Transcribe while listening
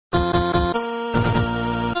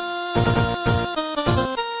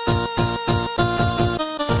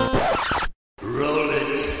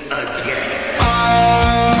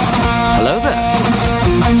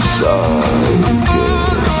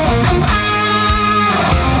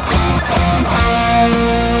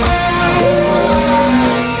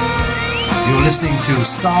listening to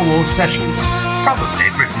Star Wars Sessions, probably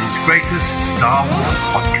Britain's greatest Star Wars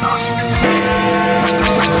podcast.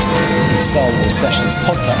 The Star Wars Sessions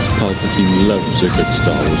podcast. Palpatine loves a good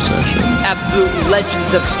Star Wars session. Absolute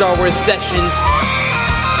legends of Star Wars Sessions.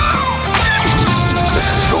 This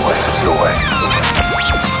is the way,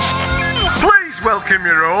 Please welcome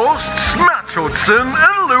your hosts, Matt Hudson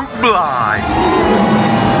and Luke Bly.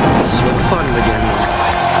 This is where the fun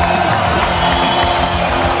begins.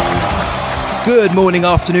 Good morning,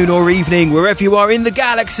 afternoon or evening, wherever you are in the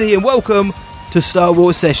galaxy, and welcome to Star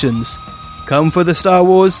Wars Sessions. Come for the Star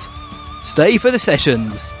Wars, stay for the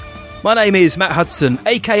sessions. My name is Matt Hudson,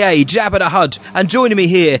 aka Jabba the Hutt, and joining me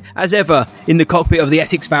here, as ever, in the cockpit of the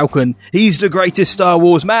Essex Falcon, he's the greatest Star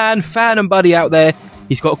Wars man, fan and buddy out there.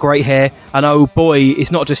 He's got great hair, and oh boy,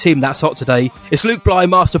 it's not just him that's hot today. It's Luke Bly,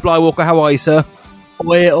 Master Blywalker. How are you, sir?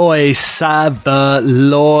 Oi,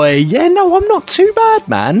 Sabaloy. Yeah, no, I'm not too bad,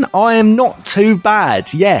 man. I am not too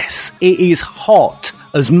bad. Yes, it is hot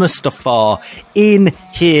as Mustafar in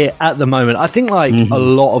here at the moment. I think, a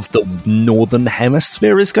lot of the Northern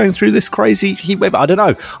Hemisphere is going through this crazy heat wave. I don't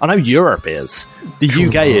know. I know Europe is. The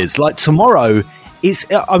UK is. Tomorrow,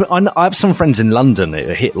 I have some friends in London.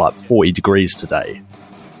 It hit 40 degrees today.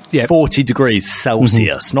 Yeah. 40 degrees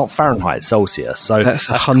Celsius, not Fahrenheit, Celsius. So that's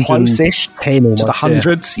close-ish to the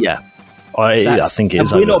hundreds. Yeah. I think it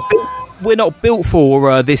is. We're not built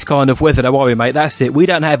for this kind of weather, though, are we, mate? That's it. We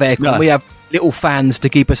don't have aircon. No. We have little fans to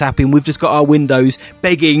keep us happy, and we've just got our windows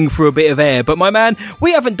begging for a bit of air. But, my man,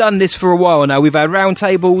 we haven't done this for a while now. We've had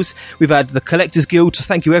roundtables. We've had the Collectors Guild. So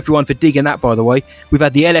thank you, everyone, for digging that, by the way. We've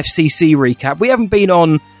had the LFCC recap. We haven't been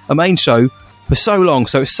on a main show for so long,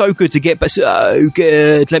 so it's so good to get, but so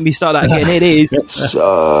good. Let me start that again. It is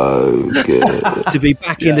so good to be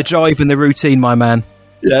back in the drive and the routine, my man.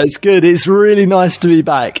 Yeah, it's good. It's really nice to be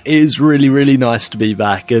back. It is really, really nice to be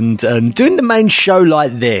back and doing the main show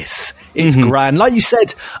like this. It's grand. Like you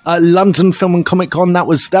said, London Film and Comic Con, that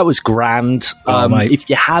was grand. If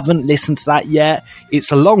you haven't listened to that yet,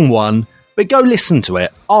 it's a long one. But go listen to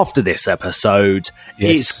it after this episode.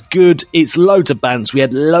 Yes. It's good. It's loads of bands. We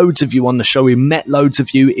had loads of you on the show. We met loads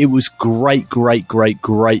of you. It was great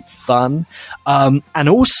fun. And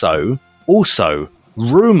also,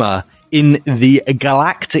 rumour in the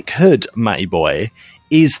Galactic Hood, Matty Boy,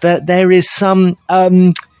 is that there is some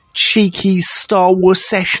cheeky Star Wars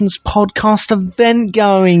Sessions podcast event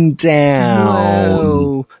going down.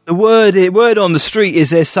 Wow. The word on the street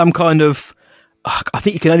is there's some kind of, I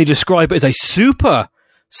think you can only describe it as a super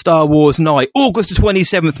Star Wars night. August the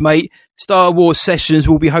 27th, mate. Star Wars Sessions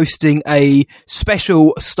will be hosting a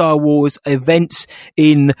special Star Wars event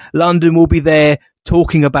in London. We'll be there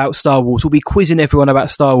talking about Star Wars. We'll be quizzing everyone about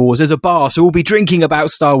Star Wars. There's a bar, so we'll be drinking about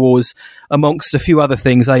Star Wars amongst a few other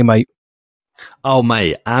things, eh, mate? Oh,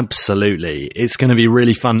 mate, absolutely. It's going to be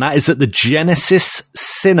really fun. That is at the Genesis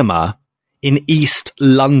Cinema in East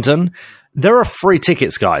London. There are free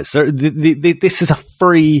tickets, guys. This is a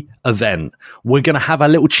free event. We're going to have a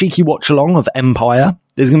little cheeky watch-along of Empire.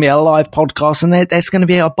 There's going to be a live podcast, and there's going to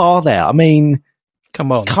be a bar there. I mean,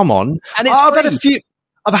 come on. And it's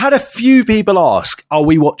I've had a few people ask, are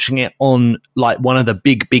we watching it on one of the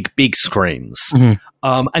big screens?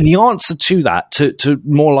 And the answer to that, to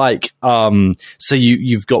more so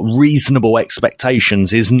you've got reasonable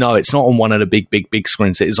expectations, is no, it's not on one of the big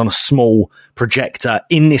screens. It is on a small projector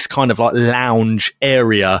in this kind of lounge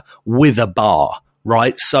area with a bar,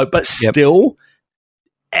 right? So, but still,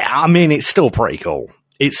 I mean, it's still pretty cool.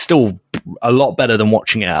 It's still a lot better than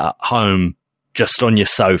watching it at home, just on your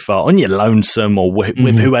sofa, on your lonesome, or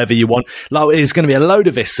with whoever you want. There's going to be a load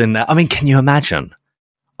of this in there. I mean, can you imagine?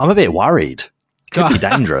 I'm a bit worried. Could be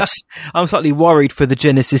dangerous. I'm slightly worried for the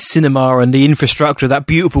Genesis Cinema and the infrastructure of that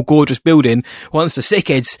beautiful, gorgeous building once the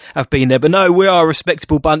sickheads have been there. But no, we are a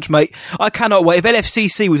respectable bunch, mate. I cannot wait. If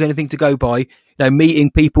LFCC was anything to go by,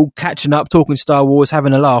 meeting people, catching up, talking Star Wars,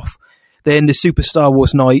 having a laugh, then the Super Star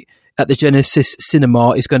Wars night at the Genesis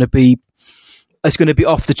Cinema is going to be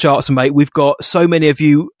off the charts, mate. We've got so many of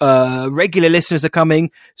you regular listeners are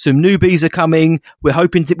coming. Some newbies are coming. We're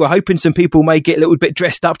hoping some people may get a little bit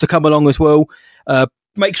dressed up to come along as well.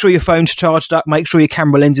 Make sure your phone's charged up. Make sure your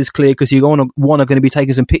camera lens is clear, because you're going to be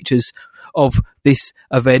taking some pictures of this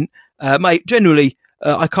event, mate. Generally,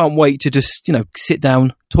 I can't wait to just sit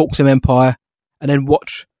down, talk some Empire, and then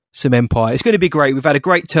watch some Empire. It's going to be great. We've had a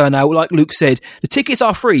great turnout. Like Luke said, the tickets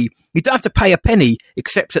are free. You don't have to pay a penny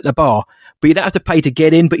except at the bar, but you don't have to pay to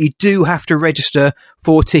get in, but you do have to register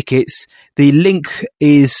for tickets. The link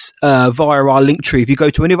is via our link tree. If you go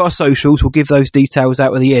to any of our socials, we'll give those details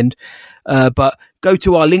out at the end. But go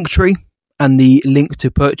to our link tree, and the link to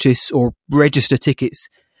purchase or register tickets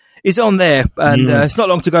is on there, and it's not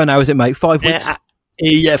long to go now, is it, mate? 5 weeks?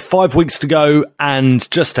 Yeah, 5 weeks to go, and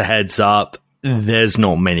just a heads up, there's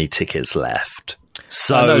not many tickets left.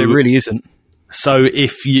 So no, it really isn't. So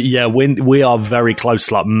if we are very close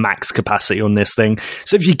to like max capacity on this thing.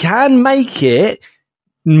 So if you can make it,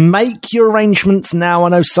 make your arrangements now. I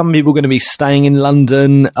know some people are going to be staying in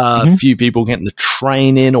London, a few people getting the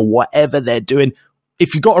train in or whatever they're doing.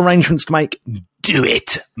 If you've got arrangements to make, do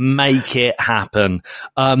it. Make it happen.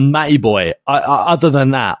 Matty boy, other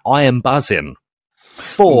than that, I am buzzing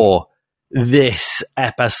for this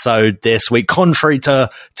episode this week. Contrary to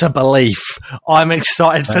belief, I'm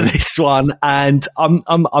excited for this one, and I'm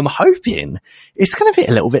hoping it's going to be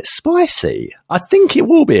a little bit spicy. I think it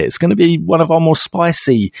will be. It's going to be one of our more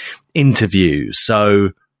spicy interviews.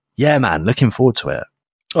 So yeah, man, looking forward to it.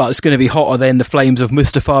 Oh, it's going to be hotter than the flames of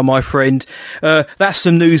Mustafar, my friend. That's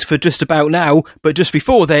some news for just about now, but just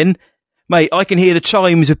before then, mate, I can hear the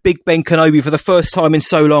chimes of Big Ben Kenobi for the first time in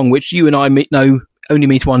so long, which you and I know only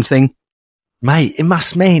means one thing. Mate, it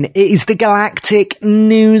must mean it is the Galactic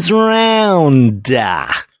News Round.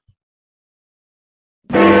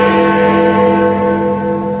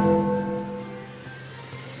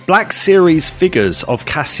 Black Series figures of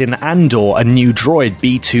Cassian Andor and new droid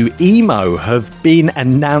B2 Emo have been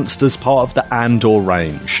announced as part of the Andor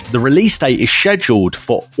range. The release date is scheduled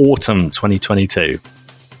for autumn 2022.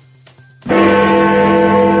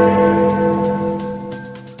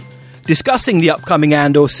 Discussing the upcoming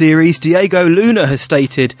Andor series, Diego Luna has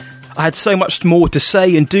stated, "I had so much more to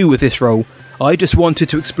say and do with this role. I just wanted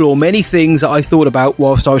to explore many things that I thought about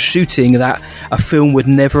whilst I was shooting that a film would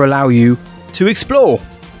never allow you to explore."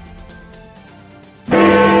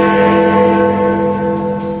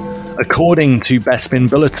 According to Bespin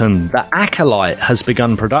Bulletin, The Acolyte has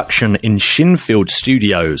begun production in Shinfield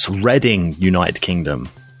Studios, Reading, United Kingdom.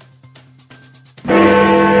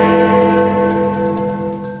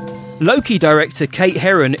 Loki director Kate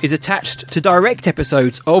Herron is attached to direct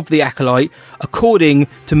episodes of The Acolyte, according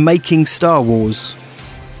to Making Star Wars.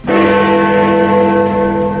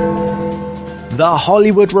 The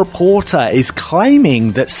Hollywood Reporter is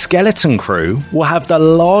claiming that Skeleton Crew will have the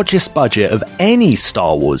largest budget of any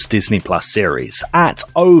Star Wars Disney Plus series at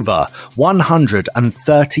over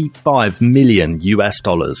 $135 million US.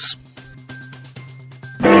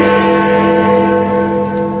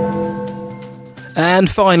 And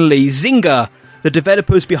finally, Zynga, the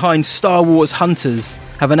developers behind Star Wars Hunters,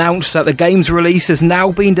 have announced that the game's release has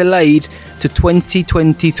now been delayed to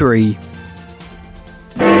 2023.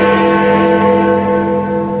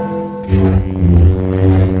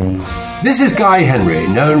 This is Guy Henry,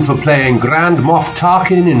 known for playing Grand Moff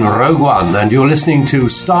Tarkin in Rogue One, and you're listening to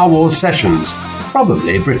Star Wars Sessions,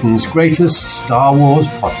 probably Britain's greatest Star Wars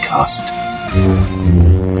podcast.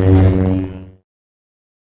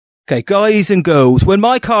 Okay, guys and girls, when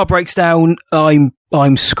my car breaks down, I'm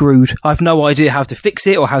screwed. I've no idea how to fix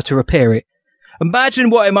it or how to repair it. Imagine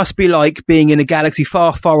what it must be like being in a galaxy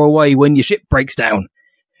far, far away when your ship breaks down.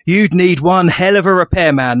 You'd need one hell of a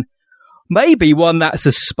repairman. Maybe one that's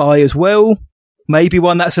a spy as well. Maybe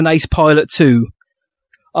one that's an ace pilot too.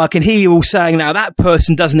 I can hear you all saying, now that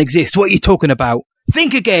person doesn't exist. What are you talking about?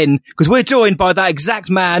 Think again, because we're joined by that exact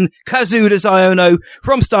man, Kazuda Xiono,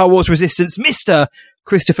 from Star Wars Resistance, Mr.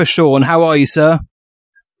 Christopher Sean. How are you, sir?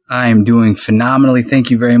 I am doing phenomenally.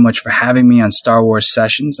 Thank you very much for having me on Star Wars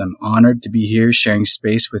Sessions. I'm honored to be here sharing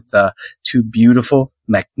space with two beautiful,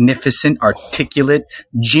 magnificent, articulate,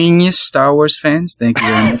 genius Star Wars fans. Thank you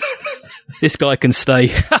very much. This guy can stay.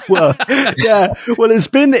 Well, yeah. Well, it's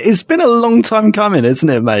been a long time coming, isn't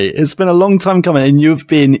it, mate? It's been a long time coming, and you've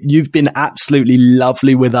been absolutely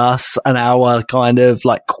lovely with us and our kind of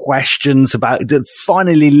like questions about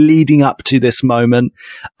finally leading up to this moment.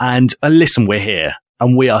 And listen, we're here,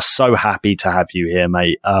 and we are so happy to have you here,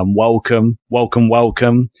 mate. Welcome.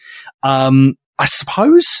 I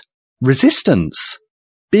suppose Resistance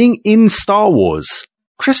being in Star Wars.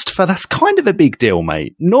 Christopher, that's kind of a big deal,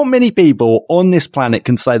 mate. Not many people on this planet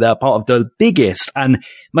can say they're part of the biggest and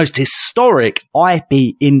most historic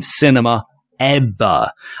IP in cinema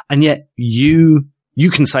ever. And yet you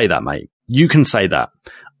can say that, mate. You can say that.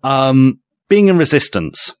 Being in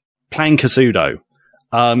Resistance, playing Kazuda,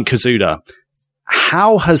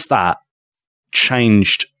 how has that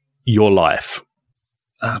changed your life?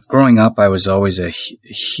 Growing up, I was always a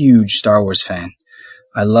huge Star Wars fan.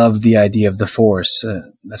 I love the idea of the Force.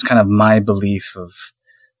 That's kind of my belief of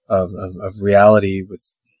reality with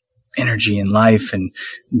energy and life and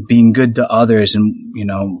being good to others and, you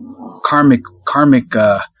know,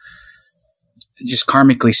 just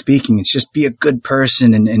karmically speaking, it's just be a good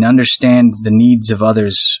person and understand the needs of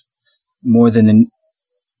others more than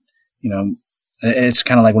it's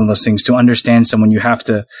kind of like one of those things. To understand someone, you have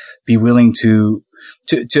to be willing to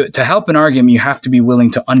help an argument. You have to be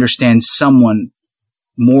willing to understand someone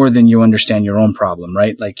more than you understand your own problem,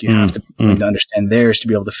 right? Like you have to be willing to understand theirs to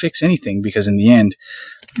be able to fix anything, because in the end,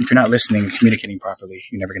 if you're not listening and communicating properly,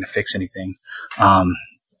 you're never going to fix anything.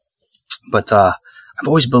 But I've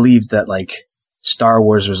always believed that like Star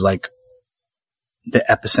Wars was like the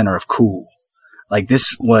epicenter of cool. Like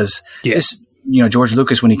this was George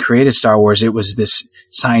Lucas, when he created Star Wars, it was this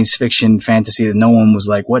science fiction fantasy that no one was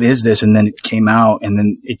like, what is this? And then it came out and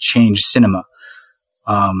then it changed cinema.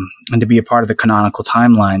 And to be a part of the canonical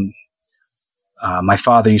timeline, my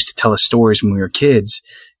father used to tell us stories when we were kids.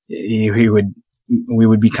 We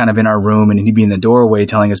would be kind of in our room and he'd be in the doorway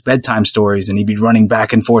telling us bedtime stories, and he'd be running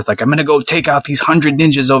back and forth like, I'm going to go take out these 100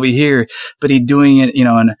 ninjas over here. But he'd doing it, in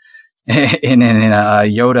a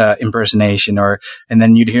Yoda impersonation, and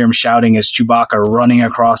then you'd hear him shouting as Chewbacca running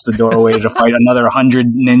across the doorway to fight another 100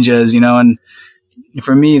 ninjas, and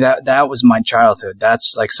for me, that was my childhood.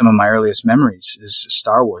 That's like some of my earliest memories is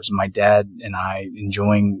Star Wars, my dad and I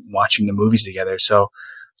enjoying watching the movies together. So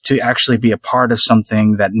to actually be a part of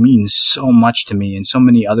something that means so much to me and so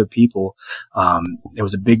many other people, it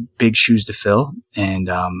was a big, big shoes to fill. And,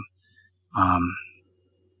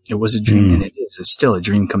 it was a dream, and it's still a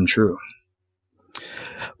dream come true.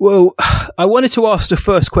 Well, I wanted to ask the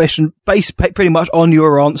first question based pretty much on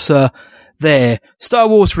your answer there. Star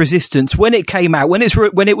Wars Resistance, when it came out, when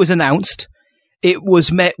it was announced, it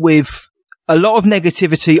was met with a lot of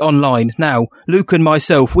negativity online. Now, Luke and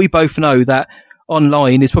myself, we both know that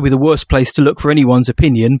online is probably the worst place to look for anyone's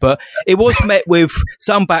opinion, but it was met with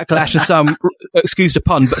some backlash and some, excuse the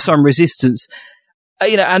pun, but some resistance.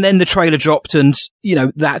 And then the trailer dropped and,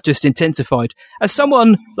 that just intensified. As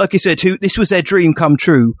someone, like you said, who this was their dream come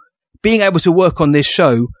true, being able to work on this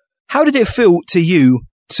show, how did it feel to you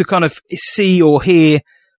to kind of see or hear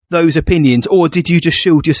those opinions, or did you just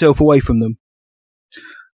shield yourself away from them?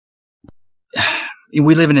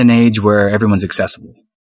 We live in an age where everyone's accessible.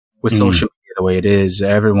 With social media the way it is,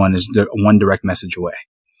 everyone is one direct message away.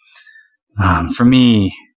 For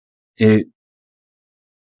me,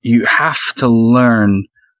 you have to learn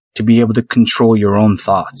to be able to control your own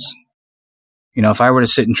thoughts. If I were to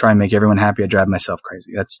sit and try and make everyone happy, I'd drive myself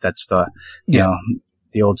crazy. That's the,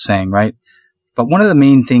 the old saying, right? But one of the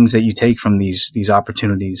main things that you take from these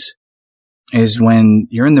opportunities is when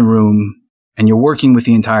you're in the room and you're working with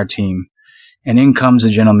the entire team, and in comes a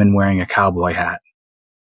gentleman wearing a cowboy hat.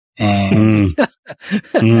 And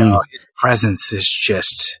his presence is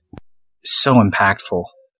just so impactful.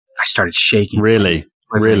 I started shaking. Really?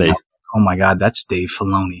 Oh my God, that's Dave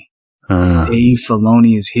Filoni. Dave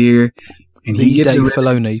Filoni is here, and he gives a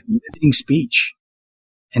living speech,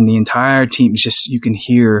 and the entire team is just, you can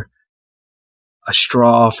hear a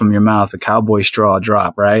straw from your mouth, a cowboy straw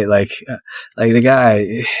drop, right? Like the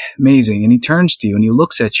guy, amazing. And he turns to you and he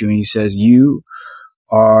looks at you and he says, you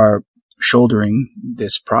are shouldering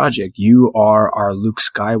this project. You are our Luke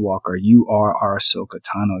Skywalker. You are our Ahsoka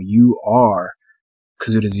Tano. You are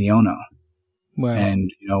Kazuda Xiono. Wow.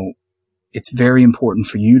 And, it's very important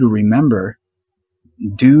for you to remember,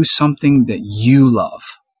 do something that you love,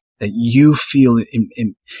 that you feel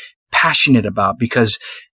passionate about, because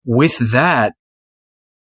with that,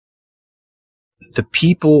 the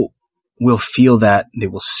people will feel that, they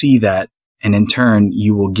will see that, and in turn,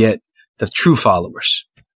 you will get the true followers,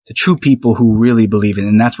 the true people who really believe in it.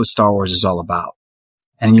 And that's what Star Wars is all about.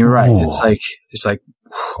 And you're right. It's like,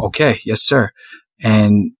 okay, yes, sir.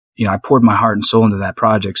 And, I poured my heart and soul into that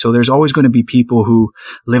project. So there's always going to be people who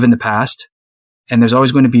live in the past, and there's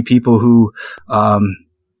always going to be people who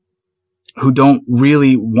don't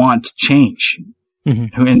really want change.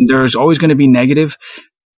 Mm-hmm. And there's always going to be negative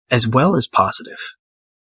as well as positive.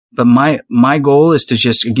 But my goal is to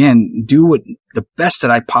just, again, do the best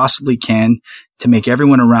that I possibly can to make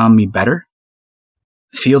everyone around me better.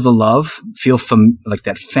 Feel the love, feel like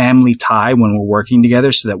that family tie when we're working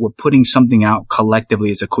together, so that we're putting something out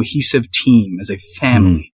collectively as a cohesive team, as a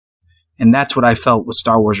family. And that's what I felt what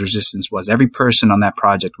Star Wars Resistance was. Every person on that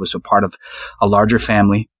project was a part of a larger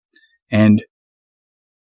family. And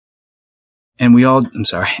we all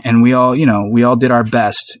did our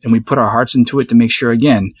best, and we put our hearts into it to make sure,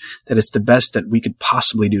 again, that it's the best that we could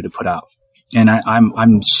possibly do to put out. And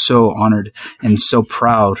I'm so honored and so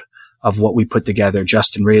proud of what we put together.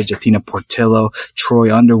 Justin Ridge, Athena Portillo,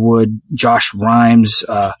 Troy Underwood, Josh Rhimes,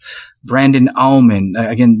 Brandon Auman.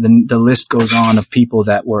 Again, the list goes on of people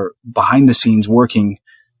that were behind the scenes working,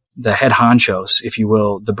 the head honchos, if you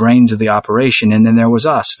will, the brains of the operation. And then there was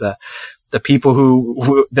us, the the people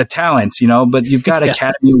who the talents, but you've got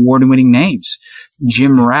Academy Award winning names.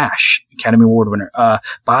 Jim Rash, Academy Award winner,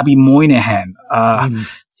 Bobby Moynihan,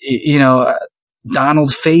 Donald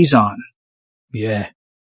Faison. Yeah.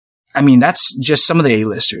 I mean, that's just some of the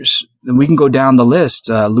A-listers. We can go down the list.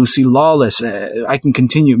 Lucy Lawless. I can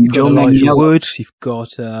continue. You've Joe got Elijah Manganiello. Wood. You've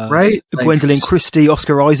got right? Gwendolyn Christie,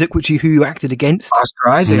 Oscar Isaac, who you acted against. Oscar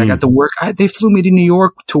Isaac. I got to work. They flew me to New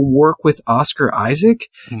York to work with Oscar Isaac.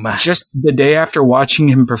 Man. Just the day after watching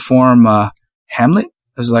him perform Hamlet,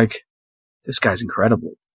 I was like, this guy's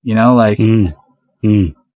incredible. It's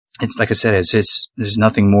like I said, it's there's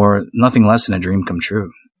nothing less than a dream come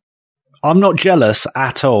true. I'm not jealous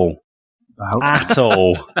at all. At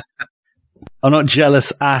all. I'm not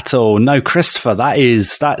jealous at all. No, Christopher,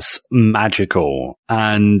 that's magical.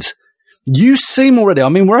 And you seem already, I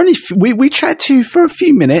mean, we chatted to you for a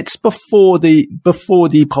few minutes before the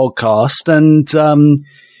podcast, and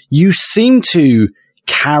you seem to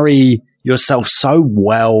carry yourself so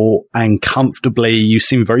well and comfortably. You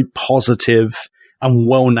seem very positive and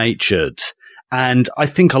well-natured. And I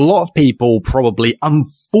think a lot of people probably,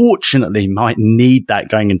 unfortunately, might need that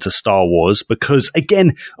going into Star Wars because,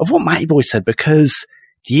 again, of what Matty Boy said, because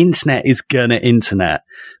the internet is gonna internet.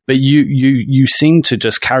 But you seem to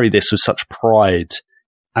just carry this with such pride.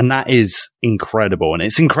 And that is incredible. And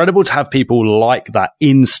it's incredible to have people like that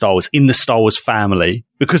in Star Wars, in the Star Wars family.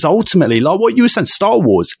 Because ultimately, like what you were saying, Star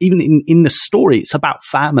Wars, even in the story, it's about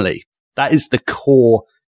family. That is the core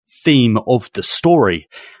theme of the story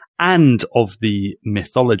and of the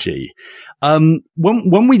mythology. When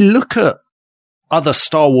we look at other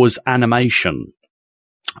Star Wars animation,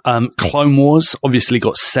 Clone Wars obviously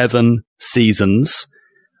got 7 seasons.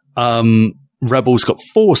 Rebels got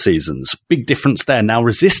 4 seasons. Big difference there. Now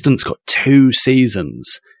Resistance got 2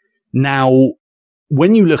 seasons. Now,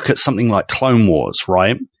 when you look at something like Clone Wars,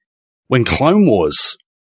 right? When Clone Wars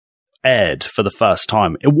aired for the first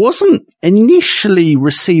time, it wasn't initially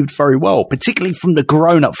received very well, particularly from the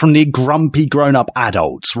grumpy grown-up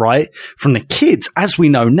adults, right? From the kids. As we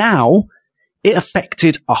know now, it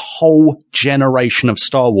affected a whole generation of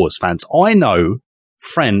Star Wars fans. I know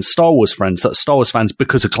Star Wars friends that are Star Wars fans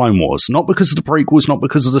because of Clone Wars, not because of the prequels, not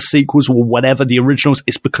because of the sequels or whatever the originals.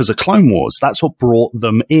 It's because of Clone Wars. That's what brought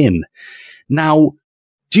them in. Now,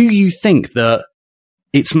 do you think that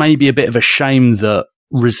it's maybe a bit of a shame that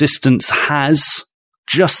Resistance has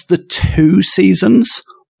just the 2 seasons,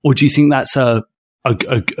 or do you think that's a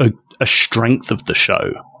strength of the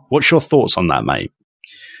show? What's your thoughts on that, mate?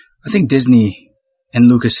 I think Disney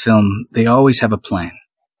and Lucasfilm, they always have a plan.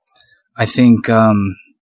 I think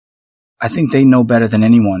they know better than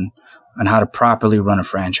anyone on how to properly run a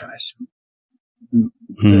franchise.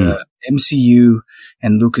 The MCU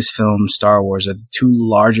and Lucasfilm Star Wars are the 2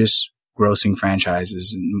 largest grossing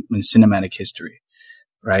franchises in cinematic history.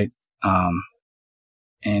 Right.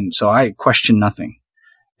 And so I question nothing.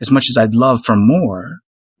 As much as I'd love for more,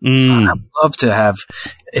 I'd love to have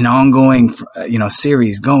an ongoing,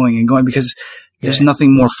 series going and going, because there's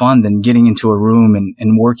nothing more fun than getting into a room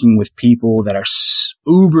and working with people that are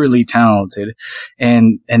uberly talented,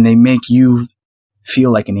 and they make you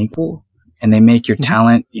feel like an equal, and they make your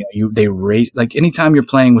talent, they rate, like anytime you're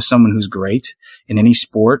playing with someone who's great in any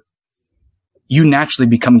sport, you naturally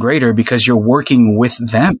become greater because you're working with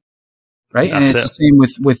them. Right. That's and it's the same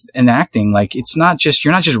with an acting. Like you're not just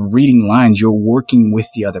reading lines, you're working with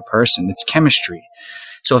the other person. It's chemistry.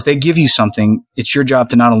 So if they give you something, it's your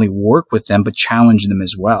job to not only work with them, but challenge them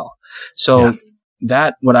as well. So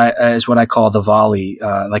that is what I call the volley,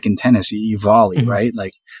 like in tennis, you volley, right?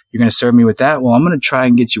 Like you're going to serve me with that. Well, I'm going to try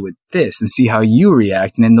and get you with this and see how you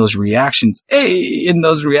react. And in those reactions,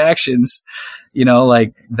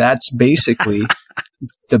 like that's basically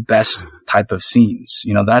the best type of scenes.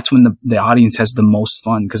 That's when the audience has the most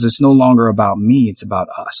fun, because it's no longer about me. It's about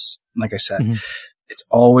us. Like I said, it's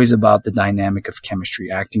always about the dynamic of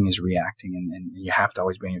chemistry. Acting is reacting, and you have to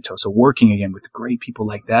always be on your toes. So working again with great people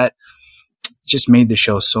like that just made the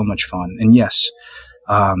show so much fun. And yes,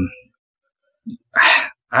 I'm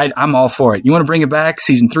all for it. You want to bring it back?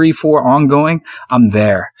 Season 3, 4, ongoing? I'm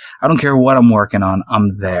there. I don't care what I'm working on.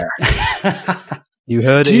 I'm there. You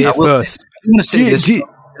heard it here first. I want to say this in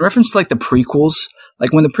reference to like the prequels.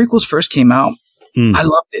 Like when the prequels first came out, I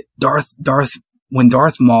loved it. When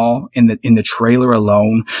Darth Maul in the trailer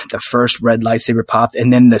alone, the first red lightsaber popped,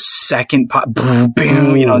 and then the second pop, boom,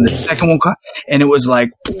 and the second one, and it was like,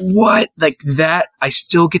 what? Like that, I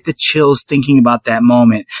still get the chills thinking about that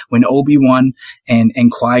moment when Obi-Wan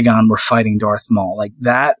and Qui-Gon were fighting Darth Maul. Like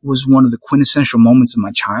that was one of the quintessential moments of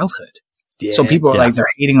my childhood. Yeah, so people are like, they're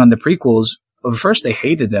hating on the prequels. Well, first they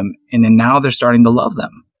hated them, and then now they're starting to love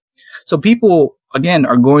them. So people, again,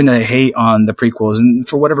 are going to hate on the prequels, and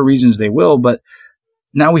for whatever reasons they will, but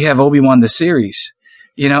now we have Obi-Wan the series,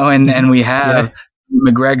 and we have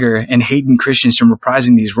McGregor and Hayden Christensen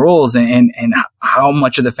reprising these roles, and how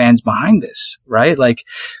much are the fans behind this, right? Like,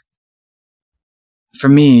 for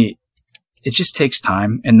me, it just takes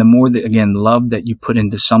time. And the more that, again, love that you put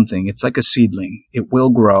into something, it's like a seedling. It will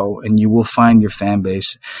grow and you will find your fan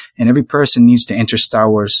base. And every person needs to enter Star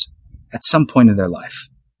Wars at some point in their life.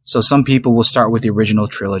 So some people will start with the original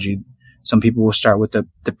trilogy. Some people will start with the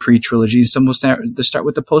pre-trilogy. Some will start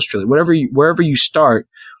with the post-trilogy. Wherever you start,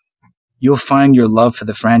 you'll find your love for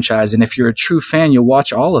the franchise. And if you're a true fan, you'll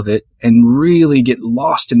watch all of it and really get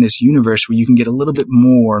lost in this universe where you can get a little bit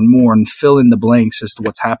more and more and fill in the blanks as to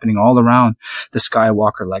what's happening all around the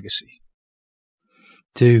Skywalker legacy.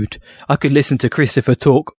 Dude, I could listen to Christopher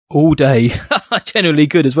talk all day. Generally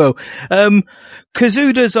good as well. Kazuda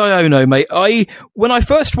Xiono, mate. When I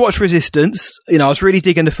first watched Resistance, I was really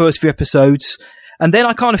digging the first few episodes, and then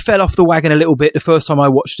I kind of fell off the wagon a little bit the first time I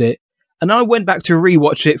watched it. And I went back to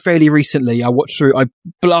rewatch it fairly recently. I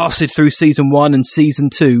blasted through season 1 and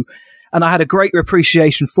season 2, and I had a greater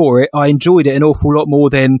appreciation for it. I enjoyed it an awful lot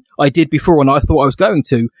more than I did before, and I thought I was going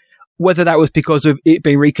to. Whether that was because of it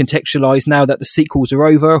being recontextualized now that the sequels are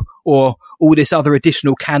over, or all this other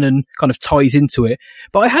additional canon kind of ties into it.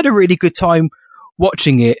 But I had a really good time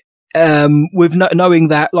watching it, with knowing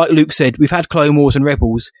that, like Luke said, we've had Clone Wars and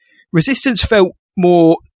Rebels. Resistance felt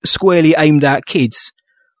more squarely aimed at kids,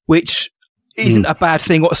 which isn't a bad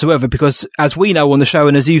thing whatsoever, because as we know on the show,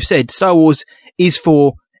 and as you said, Star Wars is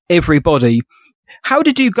for everybody. How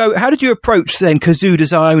did you approach then Kazuda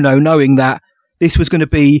Xiono, knowing that this was going to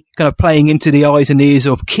be kind of playing into the eyes and ears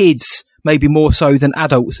of kids, maybe more so than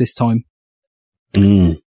adults this time?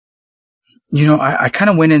 I kind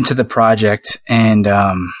of went into the project and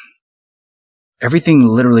everything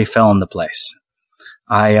literally fell into place.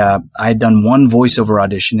 I had done one voiceover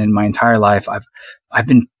audition in my entire life. I've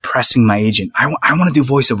been pressing my agent. I want to do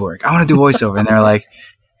voiceover work. I want to do voiceover. And they're like,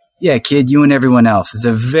 yeah, kid, you and everyone else. It's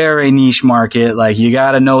a very niche market. Like, you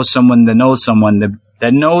got to know someone that knows someone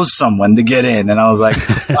that knows someone to get in. And I was like,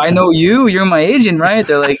 I know you. You're my agent, right?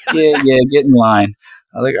 They're like, yeah, get in line.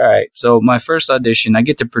 I was like, all right. So my first audition, I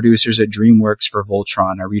get the producers at DreamWorks for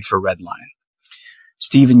Voltron. I read for Redline.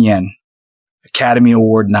 Stephen Yen, Academy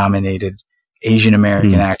Award nominated Asian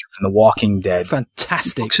American actor from The Walking Dead.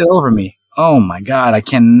 Fantastic. Looks it over me. Oh my God, I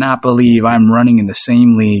cannot believe I'm running in the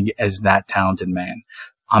same league as that talented man.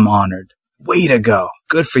 I'm honored. Way to go.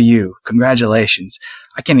 Good for you. Congratulations.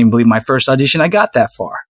 I can't even believe my first audition I got that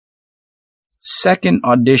far. Second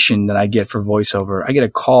audition that I get for voiceover, I get a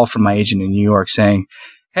call from my agent in New York saying,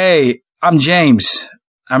 hey, I'm James.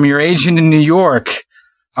 I'm your agent in New York.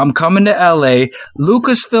 I'm coming to LA.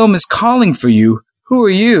 Lucasfilm is calling for you. Who are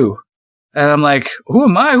you? And I'm like, who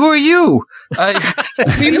am I? Who are you? Who are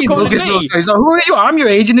you? I'm your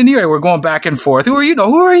agent in New York. We're going back and forth. Who are you? No,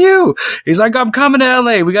 who are you? He's like, I'm coming to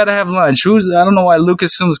LA. We got to have lunch. I don't know why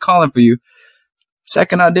Lucasfilm is calling for you.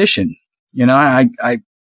 Second audition. I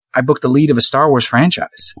booked the lead of a Star Wars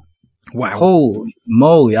franchise. Wow. Holy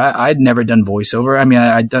moly. I'd never done voiceover. I mean,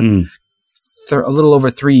 I'd done a little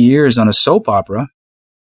over 3 years on a soap opera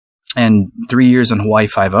and 3 years on Hawaii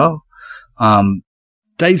Five-0.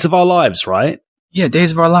 Days of Our Lives, right? Yeah,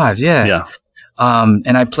 Days of Our Lives. Yeah. Yeah.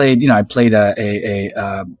 And I played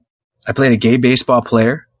a gay baseball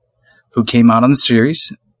player who came out on the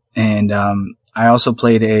series. And, I also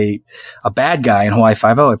played a bad guy in Hawaii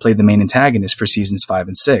Five-0. I played the main antagonist for seasons 5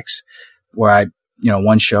 and 6, where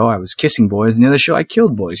one show I was kissing boys, and the other show I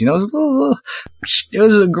killed boys. It was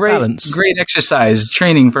a great exercise,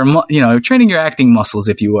 training training your acting muscles,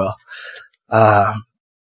 if you will.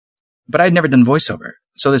 But I'd never done voiceover.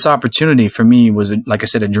 So this opportunity for me was, like I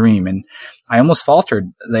said, a dream. And I almost faltered.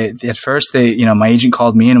 At first, my agent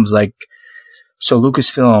called me in and was like, so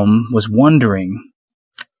Lucasfilm was wondering,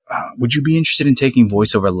 would you be interested in taking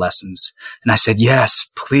voiceover lessons? And I said,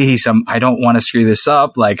 yes, please. I don't want to screw this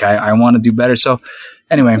up. Like, I want to do better. So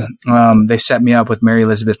anyway, they set me up with Mary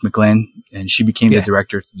Elizabeth McGlynn, and she became the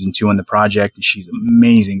director of season 2 on the project. And she's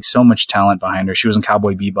amazing. So much talent behind her. She was in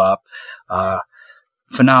Cowboy Bebop.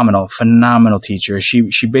 Phenomenal teacher.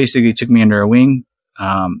 She basically took me under her wing.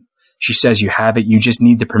 She says, you have it. You just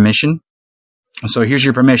need the permission. So here's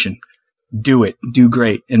your permission. Do it. Do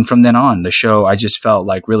great. And from then on, the show, I just felt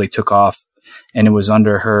like really took off, and it was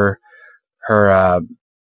under her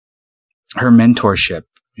mentorship,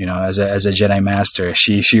 as a Jedi master.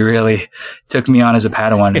 She really took me on as a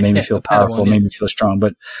Padawan and made me feel powerful, made me feel strong.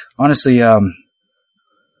 But honestly, I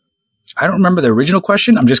I don't remember the original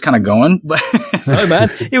question. I'm just kind of going, but no, man.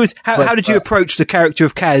 It was how did you approach the character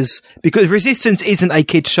of Kaz? Because Resistance isn't a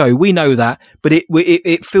kid's show, we know that, but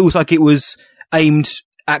it feels like it was aimed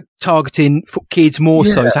at targeting kids more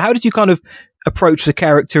so. So how did you kind of approach the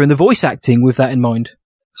character and the voice acting with that in mind?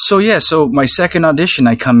 So my second audition,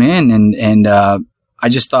 I come in and I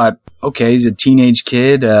just thought, okay, he's a teenage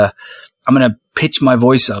kid. I'm going to pitch my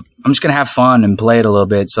voice up. I'm just going to have fun and play it a little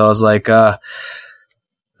bit. So I was like,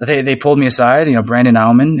 they pulled me aside, Brandon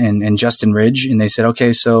Auman and Justin Ridge, and they said,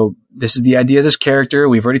 okay, so this is the idea of this character.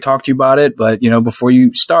 We've already talked to you about it, but before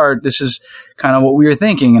you start, this is kind of what we were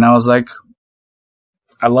thinking. And I was like,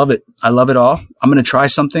 I love it. I love it all. I'm going to try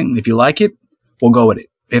something. If you like it, we'll go with it.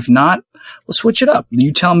 If not, we'll switch it up.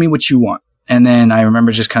 You tell me what you want. And then I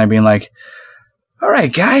remember just kind of being like, all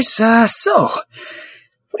right, guys, so what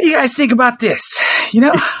do you guys think about this?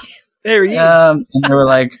 There he is. And they were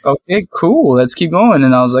like, okay, cool, let's keep going.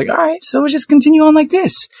 And I was like, all right, so we'll just continue on like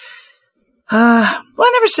this. Well,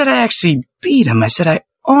 I never said I actually beat him. I said I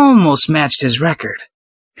almost matched his record.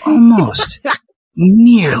 Almost.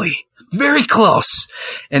 Nearly. Very close.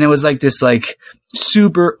 And it was like this, like,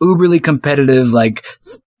 super uberly competitive, like,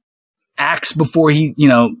 acts before he,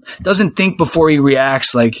 doesn't think before he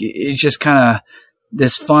reacts. Like, it's just kind of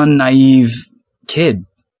this fun, naive kid.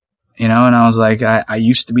 And I was like, I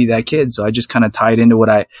used to be that kid, so I just kind of tied into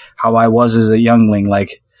how I was as a youngling.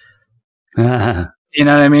 Like, you know what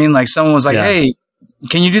I mean? Like, someone was like, hey,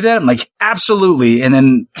 can you do that? I'm like, absolutely. And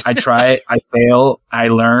then I try it, I fail, I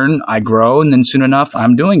learn, I grow, and then soon enough,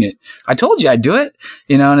 I'm doing it. I told you I'd do it,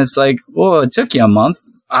 and it's like, well, it took you a month.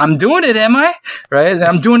 I'm doing it, am I? Right? And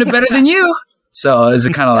I'm doing it better than you. So it's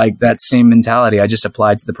kind of like that same mentality I just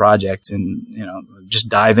applied to the project and, just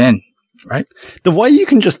dive in. Right. The way you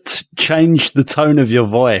can just change the tone of your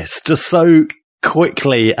voice just so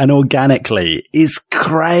quickly and organically is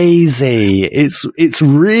crazy. It's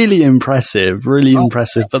really impressive,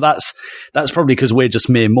 impressive. But that's probably because we're just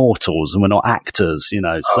mere mortals and we're not actors,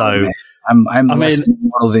 so. I'm less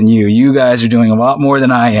mortal than you. You guys are doing a lot more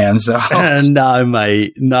than I am. So no,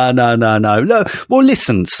 mate. No. Look, well,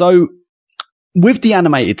 listen. So with the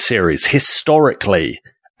animated series, historically,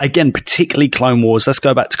 again, particularly Clone Wars, let's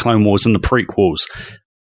go back to Clone Wars and the prequels.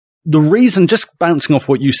 The reason, just bouncing off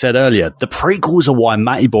what you said earlier, the prequels are why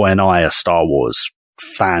Matty Boy and I are Star Wars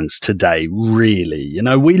fans today, really.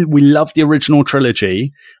 We love the original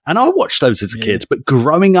trilogy, and I watched those as a kid, but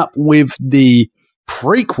growing up with the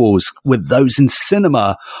prequels, with those in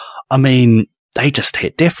cinema, I mean, they just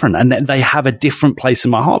hit different, and they have a different place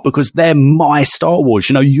in my heart because they're my Star Wars.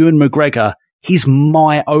 Ewan McGregor, he's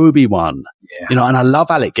my Obi-Wan, and I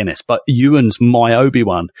love Alec Guinness, but Ewan's my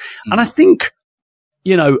Obi-Wan. And I think,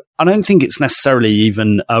 I don't think it's necessarily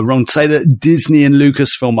even wrong to say that Disney and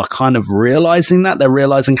Lucasfilm are kind of realizing that. They're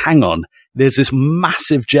realizing, hang on, there's this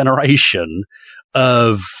massive generation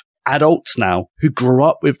of adults now who grew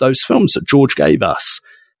up with those films that George gave us,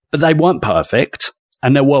 but they weren't perfect,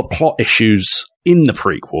 and there were plot issues in the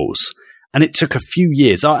prequels. And it took a few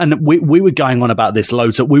years. And we were going on about this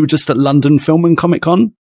loads. We were just at London Film and Comic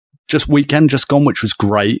Con, just gone, which was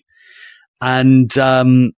great. And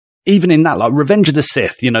even in that, like Revenge of the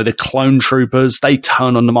Sith, the clone troopers, they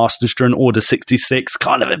turn on the Masters during Order 66,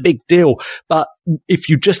 kind of a big deal. But if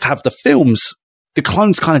you just have the films, the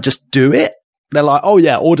clones kind of just do it. They're like, oh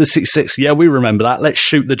yeah, Order 66, yeah, we remember that. Let's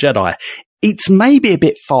shoot the Jedi. It's maybe a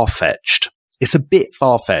bit far-fetched. It's a bit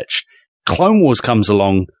far-fetched. Clone Wars comes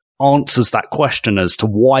along, answers that question as to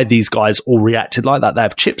why these guys all reacted like that. They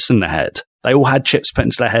have chips in their head. They all had chips put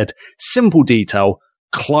into their head. Simple detail.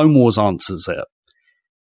 Clone Wars answers it.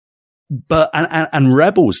 But, and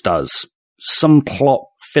Rebels does some plot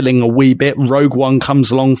filling a wee bit. Rogue One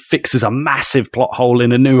comes along, fixes a massive plot hole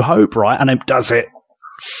in A New Hope, right? And it does it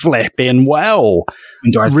flipping well.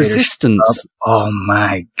 Resistance. Oh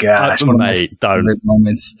my gosh. Mate, don't.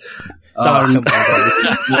 Moments. Don't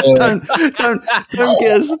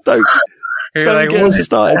get us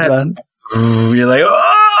started, man. You're like,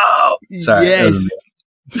 oh, sorry. Yes.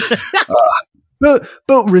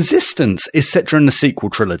 But Resistance is set during the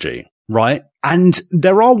sequel trilogy, right? And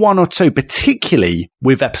there are one or two, particularly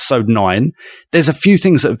with episode 9, there's a few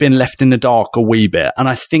things that have been left in the dark a wee bit. And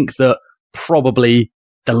I think that probably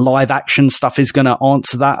the live action stuff is going to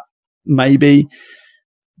answer that, maybe.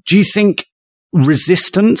 Do you think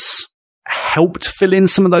Resistance helped fill in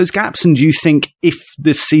some of those gaps? And do you think if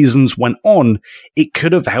the seasons went on, it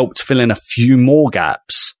could have helped fill in a few more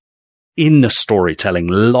gaps in the storytelling,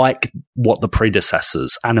 like what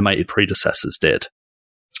the animated predecessors did?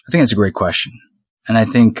 I think that's a great question. And I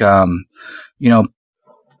think, the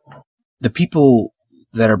people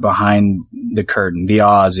that are behind the curtain, the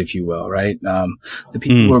Oz, if you will, right? The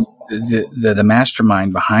people who are the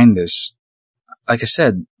mastermind behind this. Like I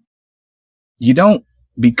said, you don't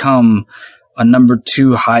become a number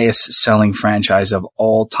 2 highest selling franchise of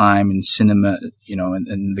all time in cinema,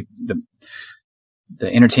 and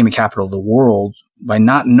the entertainment capital of the world by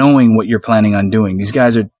not knowing what you're planning on doing. These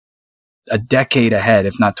guys are a decade ahead,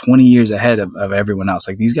 if not 20 years ahead of everyone else.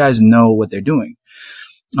 Like, these guys know what they're doing.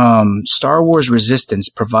 Star Wars Resistance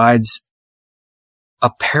provides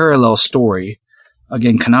a parallel story,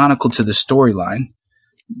 again, canonical to the storyline,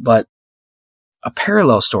 but a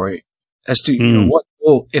parallel story as to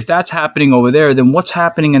if that's happening over there, then what's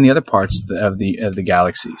happening in the other parts of the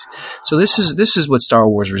galaxies. So this is what Star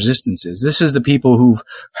Wars Resistance is. This is the people who've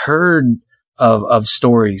heard of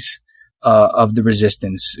stories of the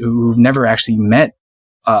Resistance, who've never actually met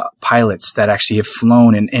pilots that actually have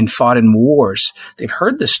flown and fought in wars. They've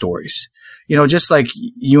heard the stories, just like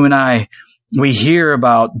you and I. We hear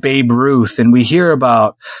about Babe Ruth and we hear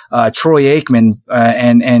about Troy Aikman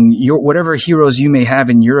and your whatever heroes you may have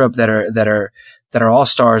in Europe that are all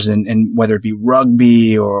stars and whether it be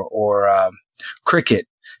rugby or cricket,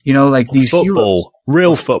 like these football, heroes.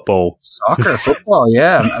 Real football, soccer, football,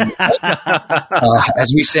 yeah.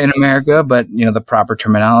 As we say in America, but the proper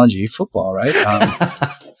terminology, football, right?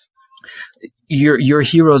 Your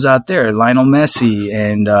heroes out there, Lionel Messi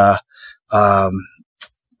and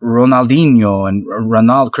Ronaldinho and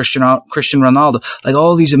Cristiano Ronaldo, like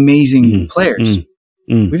all these amazing players.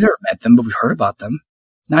 We've never met them, but we've heard about them.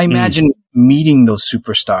 Now imagine meeting those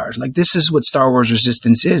superstars. Like, this is what Star Wars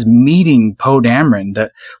Resistance is, meeting Poe Dameron,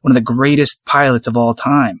 one of the greatest pilots of all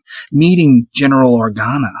time, meeting General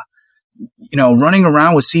Organa, running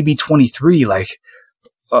around with CB-23, like,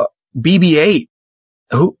 BB-8,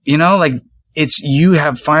 who,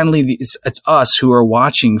 it's us who are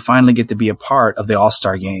watching finally get to be a part of the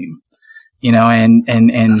All-Star game, and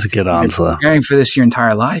that's a good answer. Preparing for this your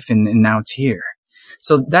entire life, and now it's here.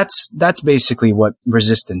 So that's basically what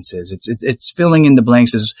Resistance is. It's filling in the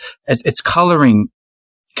blanks. It's coloring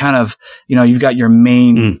kind of, you've got your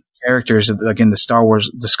main characters, again, the Star Wars,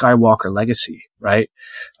 the Skywalker legacy, right?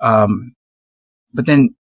 But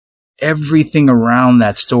then everything around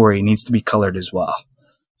that story needs to be colored as well.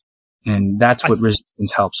 And that's what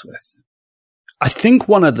Resistance helps with. I think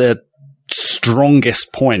one of the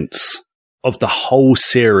strongest points of the whole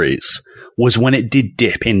series was when it did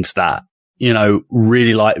dip into that,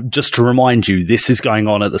 really, like, just to remind you, this is going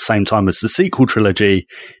on at the same time as the sequel trilogy.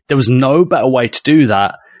 There was no better way to do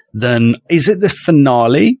that than, is it the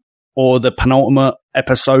finale or the penultimate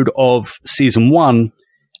episode of season 1?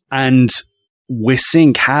 And we're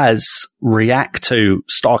seeing Kaz react to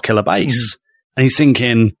Starkiller Base. And he's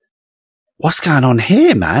thinking, what's going on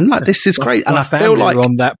here, man? Like, this is great. And I feel like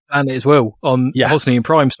on that planet as well, on Hosnian and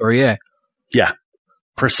Prime story, yeah,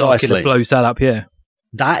 precisely. It blows that up,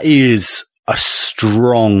 That is a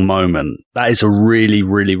strong moment. That is a really,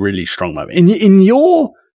 really, really strong moment. In your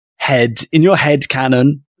head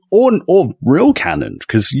canon, or real canon,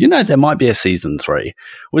 because there might be a season 3.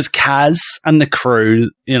 Was Kaz and the crew,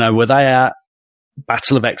 were they at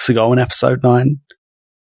Battle of Exegol in episode 9?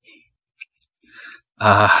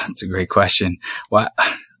 It's a great question. Well,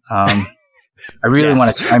 I really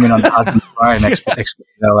want to chime in on the Hosnian Prime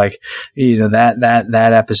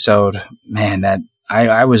that episode, man, that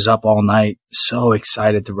I was up all night, so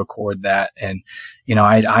excited to record that. And,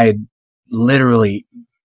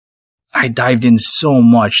 I dived in so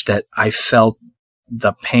much that I felt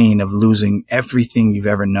the pain of losing everything you've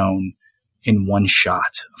ever known in one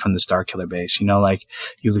shot from the Starkiller Base. Like,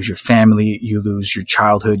 you lose your family, you lose your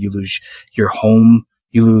childhood, you lose your home,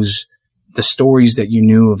 you lose the stories that you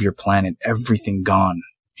knew of your planet, everything gone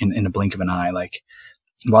in a blink of an eye. Like,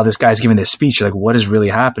 while this guy's giving this speech, you're like, what is really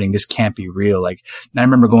happening? This can't be real. Like, and I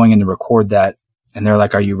remember going in to record that, and they're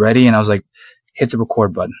like, are you ready? And I was like, hit the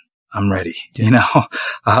record button. I'm ready,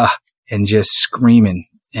 and just screaming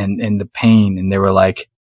and the pain. And they were like,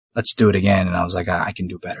 let's do it again. And I was like, I can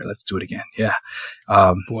do better. Let's do it again. Yeah.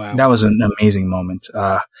 Wow. That was an amazing moment.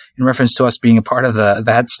 In reference to us being a part of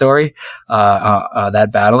that story, that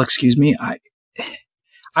battle, excuse me,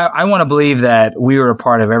 I want to believe that we were a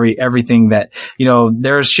part of everything that,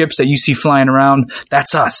 there's ships that you see flying around.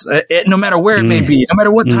 That's us. No matter where it may be, no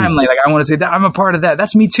matter what timeline, like, I want to say that I'm a part of that.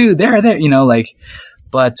 That's me too. There,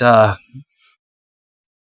 but,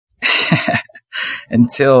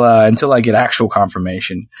 until I get actual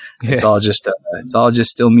confirmation, it's all just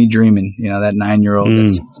still me dreaming. That 9-year-old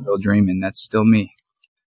that's still dreaming. That's still me.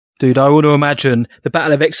 Dude, I want to imagine the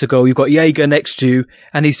Battle of Exegol. You've got Jaeger next to you,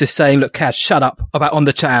 and he's just saying, look, Kaz, shut up about on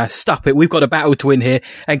the chair. Stop it. We've got a battle to win here.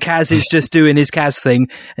 And Kaz is just doing his Kaz thing,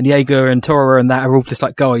 and Jaeger and Tora and that are all just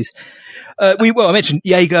like, guys. I mentioned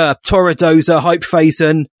Jaeger, Tora Dozer, Hype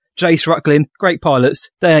Phazon, Jace Rucklin, great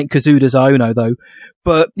pilots. They ain't Kazuda Zaono, though.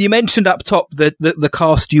 But you mentioned up top the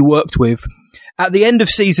cast you worked with. At the end of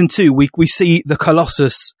season 2, we see the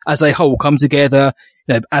Colossus as a whole come together,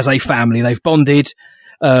 as a family. They've bonded.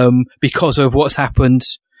 Because of what's happened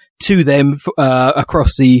to them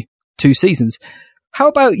across the 2 seasons. How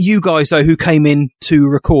about you guys, though, who came in to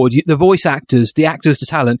record, the voice actors, the actors to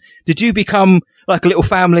talent? Did you become like a little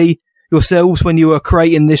family yourselves when you were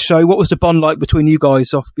creating this show? What was the bond like between you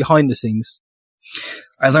guys off behind the scenes?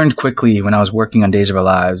 I learned quickly when I was working on Days of Our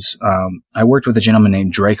Lives. I worked with a gentleman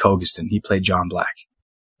named Drake Hogeston. He played John Black.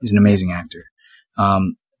 He's an amazing actor.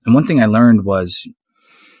 And one thing I learned was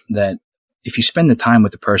that if you spend the time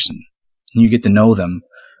with the person and you get to know them,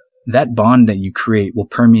 that bond that you create will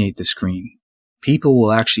permeate the screen. People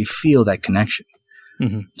will actually feel that connection.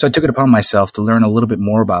 Mm-hmm. So I took it upon myself to learn a little bit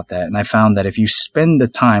more about that. And I found that if you spend the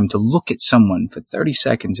time to look at someone for 30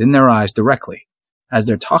 seconds in their eyes directly as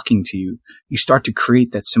they're talking to you, you start to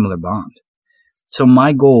create that similar bond. So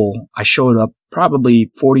my goal, I showed up probably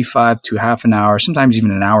 45 to half an hour, sometimes even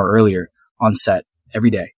an hour earlier on set every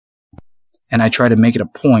day. And I try to make it a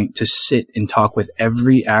point to sit and talk with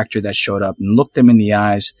every actor that showed up and look them in the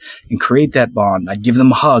eyes and create that bond. I'd give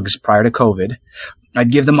them hugs prior to COVID.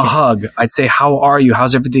 I'd give them a hug. I'd say, how are you?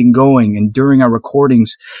 How's everything going? And during our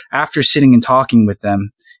recordings, after sitting and talking with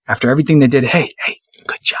them, after everything they did, hey,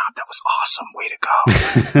 good job. That was awesome. Way to go.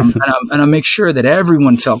 And I make sure that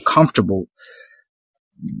everyone felt comfortable.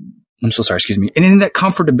 I'm so sorry. Excuse me. And in that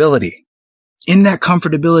comfortability,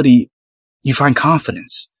 you find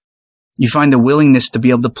confidence. You find the willingness to be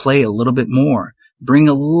able to play a little bit more, bring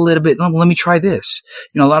a little bit. Oh, let me try this.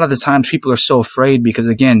 A lot of the times people are so afraid because,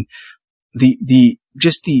 again, the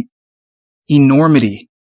enormity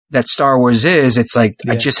that Star Wars is, it's like,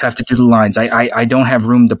 I just have to do the lines. I don't have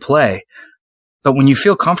room to play. But when you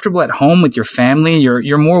feel comfortable at home with your family,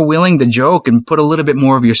 you're more willing to joke and put a little bit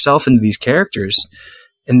more of yourself into these characters.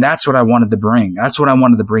 And that's what I wanted to bring. That's what I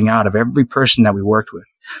wanted to bring out of every person that we worked with.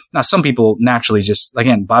 Now, some people naturally just,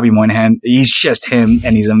 again, Bobby Moynihan, he's just him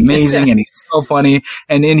and he's amazing and he's so funny.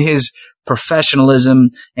 And in his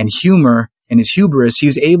professionalism and humor and his hubris, he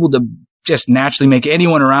was able to just naturally make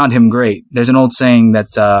anyone around him great. There's an old saying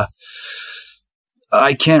that,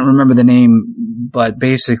 I can't remember the name, but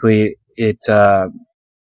basically Maya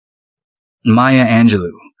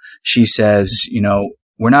Angelou, she says,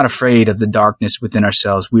 we're not afraid of the darkness within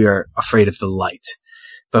ourselves. We are afraid of the light.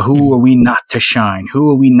 But who are we not to shine?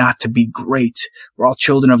 Who are we not to be great? We're all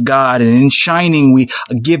children of God. And in shining, we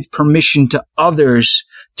give permission to others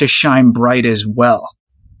to shine bright as well,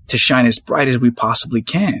 to shine as bright as we possibly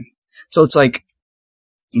can. So it's like,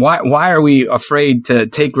 why are we afraid to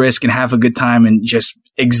take risk and have a good time and just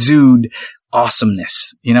exude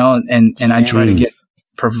awesomeness, And I try to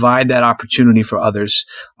provide that opportunity for others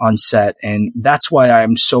on set. And that's why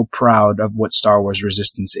I'm so proud of what Star Wars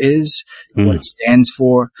Resistance is, what it stands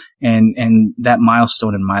for, and that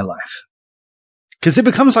milestone in my life. Because it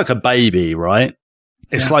becomes like a baby, right?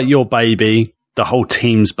 It's like your baby, the whole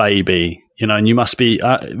team's baby, and you must be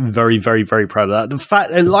very, very, very proud of that. The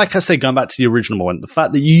fact, like I said, going back to the original one, the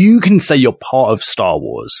fact that you can say you're part of Star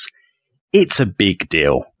Wars, it's a big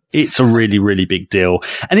deal. It's a really, really big deal.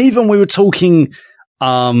 And even we were talking,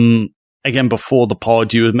 again, before the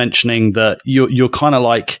pod, you were mentioning that you're kind of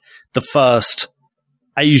like the first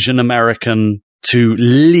Asian American to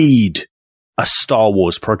lead a Star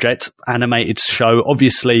Wars project, animated show.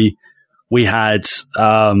 Obviously, we had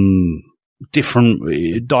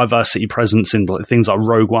different diversity presence in things like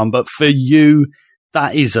Rogue One, but for you,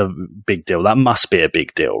 that is a big deal. That must be a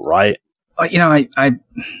big deal, right?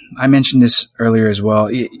 I mentioned this earlier as well.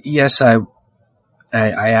 Yes, I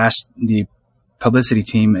asked the publicity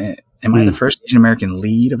team, am I the first Asian American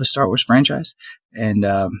lead of a Star Wars franchise? And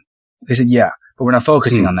they said, yeah, but we're not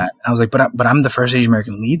focusing on that. I was like, but I'm the first Asian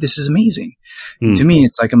American lead. This is amazing. To me,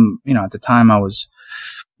 it's like at the time I was,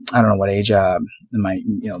 I don't know what age, in my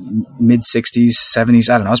mid 60s, 70s.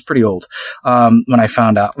 I don't know. I was pretty old when I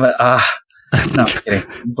found out. But, no, I'm kidding.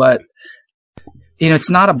 But it's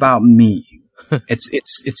not about me.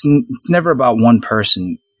 It's never about one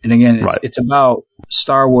person. And again, it's about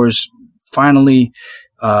Star Wars. Finally,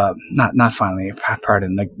 not finally,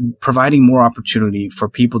 pardon, like providing more opportunity for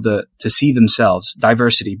people to see themselves,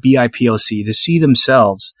 diversity, BIPOC, to see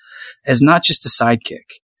themselves as not just a sidekick,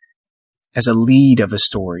 as a lead of a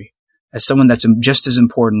story, as someone that's just as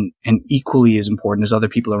important and equally as important as other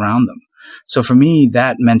people around them. So for me,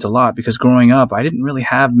 that meant a lot because growing up, I didn't really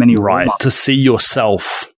have many role models. To see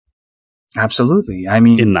yourself. Absolutely. I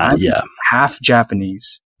mean, in that, I'm half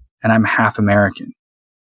Japanese and I'm half American.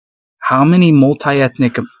 How many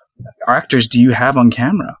multi-ethnic actors do you have on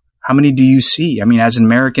camera? How many do you see? I mean, as an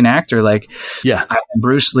American actor, I had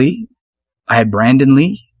Bruce Lee, I had Brandon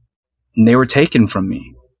Lee, and they were taken from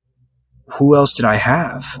me. Who else did I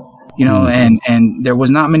have? And there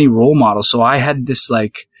was not many role models. So I had this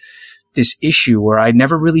issue where I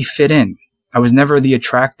never really fit in. I was never the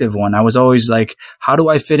attractive one. I was always like, how do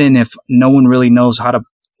I fit in if no one really knows how to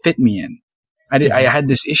fit me in? I had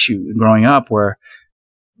this issue growing up where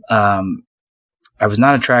I was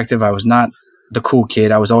not attractive. I was not the cool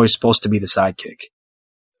kid. I was always supposed to be the sidekick.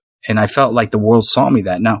 And I felt like the world saw me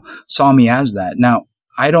as that. Now,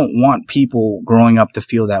 I don't want people growing up to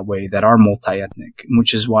feel that way that are multi-ethnic,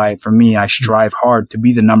 which is why for me, I strive hard to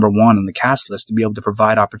be the number one on the cast list, to be able to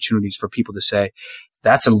provide opportunities for people to say,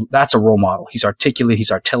 that's a role model. He's articulate.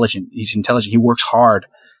 He's intelligent. He works hard.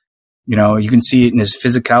 You can see it in his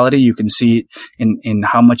physicality. You can see it in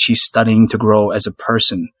how much he's studying to grow as a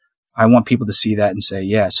person. I want people to see that and say,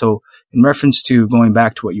 yeah. So in reference to going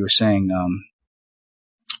back to what you were saying,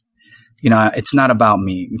 it's not about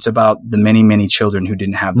me. It's about the many, many children who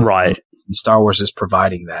didn't have the right. And Star Wars is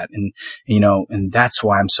providing that. And that's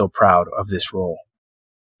why I'm so proud of this role.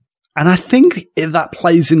 And I think that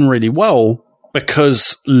plays in really well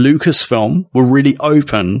because Lucasfilm were really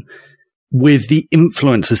open with the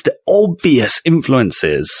influences, the obvious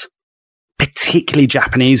influences, particularly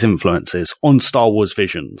Japanese influences on Star Wars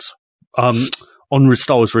Visions. On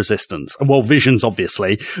Star Wars Resistance. Well, Visions,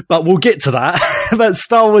 obviously, but we'll get to that. But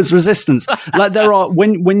Star Wars Resistance, there are,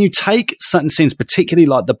 when you take certain scenes, particularly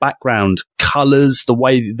like the background colors, the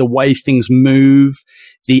way things move,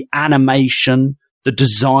 the animation, the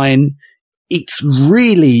design, it's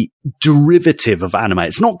really derivative of anime.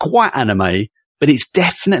 It's not quite anime, but it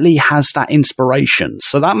definitely has that inspiration.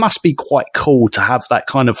 So that must be quite cool to have that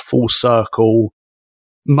kind of full circle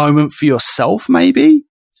moment for yourself, maybe?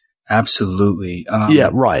 Absolutely.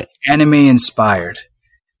 Right. Anime inspired,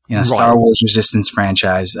 Star Wars Resistance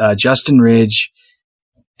franchise. Justin Ridge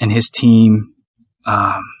and his team,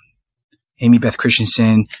 Amy Beth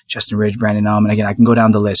Christensen, Justin Ridge, Brandon and again, I can go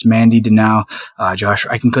down the list. Mandy Denau, Josh,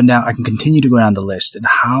 I can continue to go down the list and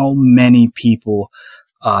how many people,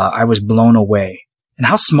 I was blown away and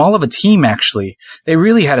how small of a team actually. They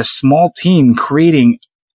really had a small team creating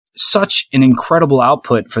such an incredible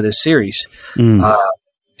output for this series.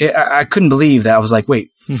 I couldn't believe that. I was like, wait,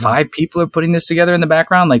 5 people are putting this together in the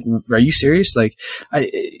background? Like, are you serious? Like,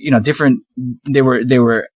 they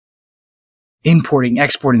were importing,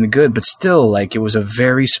 exporting the good, but still, like, it was a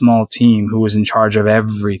very small team who was in charge of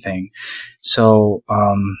everything. So,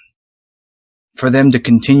 for them to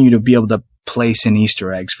continue to be able to place in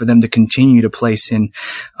Easter eggs, for them to continue to place in,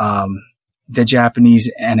 the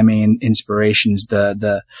Japanese anime inspirations,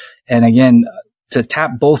 and again, to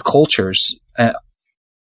tap both cultures,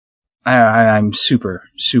 I'm super,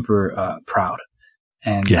 super proud.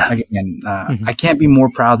 And again, I can't be more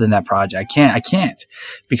proud than that project. I can't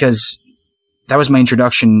because that was my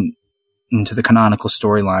introduction into the canonical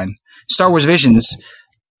storyline. Star Wars Visions,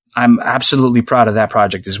 I'm absolutely proud of that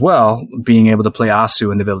project as well, being able to play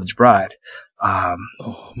Asu in The Village Bride.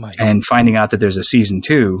 And finding out that there's a season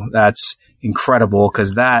 2, that's incredible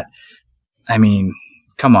because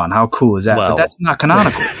come on, how cool is that? Well, but that's not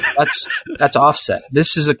canonical. That's offset.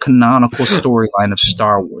 This is a canonical storyline of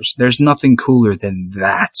Star Wars. There's nothing cooler than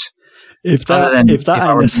that. If that ain't a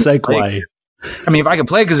segue. If I could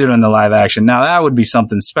play Kazuna in the live action, now that would be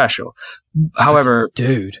something special. However,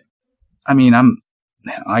 dude, I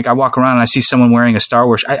walk around and I see someone wearing a Star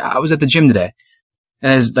Wars. I was at the gym today,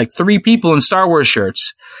 and there's like 3 people in Star Wars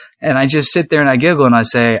shirts, and I just sit there and I giggle and I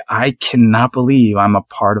say, I cannot believe I'm a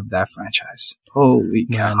part of that franchise. Holy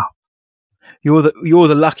cow! You're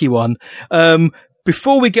the lucky one.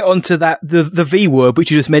 Before we get onto that, the V word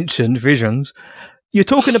which you just mentioned, Visions. You're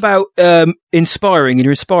talking about inspiring, and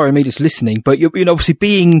you're inspiring me just listening. But you're obviously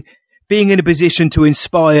being in a position to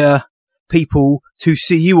inspire people to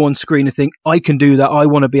see you on screen and think, I can do that. I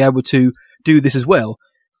want to be able to do this as well.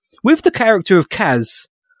 With the character of Kaz,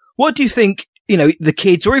 what do you think? The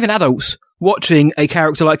kids or even adults watching a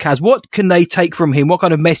character like Kaz, what can they take from him? What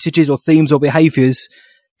kind of messages or themes or behaviors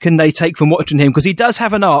can they take from watching him? Because he does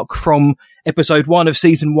have an arc from episode 1 of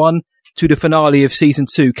season 1 to the finale of season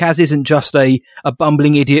 2. Kaz isn't just a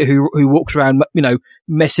bumbling idiot who walks around,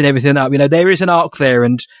 messing everything up. There is an arc there.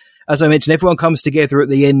 And as I mentioned, everyone comes together at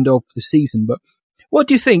the end of the season. But what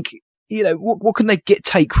do you think, what can they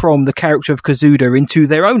take from the character of Kazuda into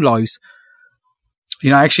their own lives?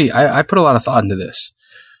 Actually, I put a lot of thought into this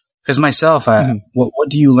because myself, what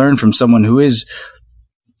do you learn from someone who is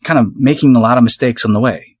kind of making a lot of mistakes on the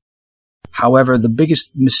way? However, the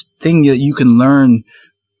biggest thing that you can learn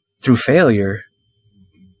through failure,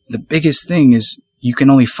 the biggest thing is you can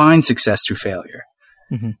only find success through failure.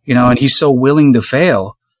 Mm-hmm. And he's so willing to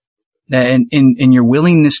fail that in your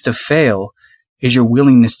willingness to fail is your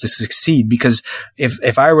willingness to succeed. Because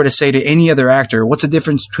if I were to say to any other actor, what's the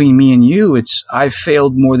difference between me and you? It's I've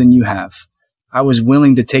failed more than you have. I was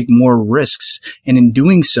willing to take more risks. And in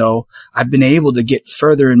doing so, I've been able to get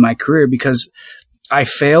further in my career because I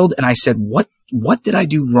failed and I said, what did I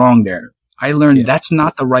do wrong there? I learned that's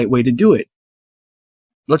not the right way to do it.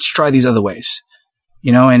 Let's try these other ways.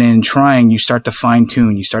 And in trying, you start to fine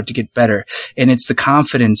tune, you start to get better. And it's the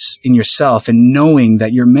confidence in yourself and knowing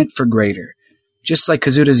that you're meant for greater. Just like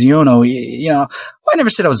Kazuda Xiono, I never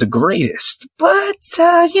said I was the greatest, but,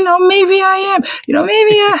 maybe I am,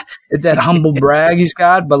 maybe, that humble brag he's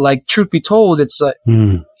got. But like, truth be told, it's like,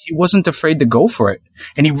 he wasn't afraid to go for it.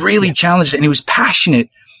 And he really challenged it and he was passionate.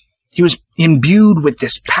 He was imbued with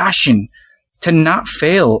this passion to not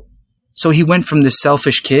fail. So he went from this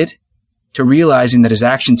selfish kid to realizing that his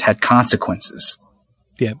actions had consequences.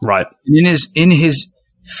 Yeah. Right. And in his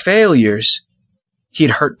failures, he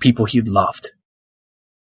had hurt people he'd loved.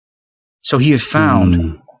 So he had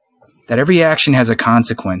found that every action has a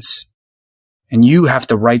consequence and you have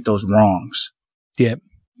to right those wrongs. Yeah.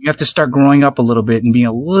 You have to start growing up a little bit and being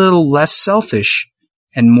a little less selfish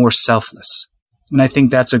and more selfless. And I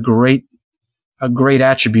think that's a great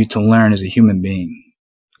attribute to learn as a human being.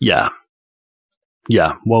 Yeah.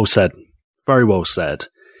 Yeah. Well said. Very well said.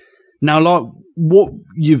 Now, like what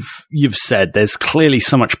you've said, there's clearly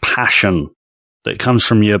so much passion that comes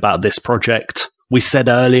from you about this project. We said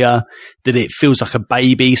earlier that it feels like a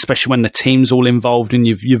baby, especially when the team's all involved and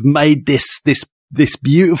you've made this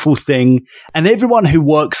beautiful thing, and everyone who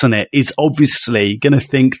works on it is obviously going to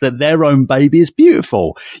think that their own baby is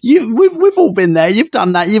beautiful. We've all been there. You've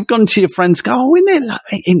done that. You've gone to your friends, go, oh,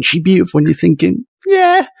 isn't she beautiful? And you're thinking,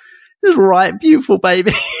 yeah, it's right, beautiful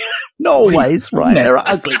baby. Not always, right? There are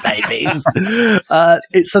ugly babies.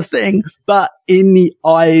 It's a thing, but in the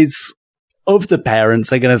eyes of the parents,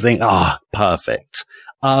 they're going to think, perfect.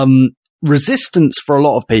 Resistance for a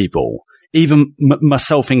lot of people, even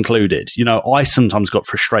myself included, I sometimes got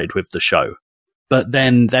frustrated with the show, but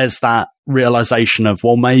then there's that realization of,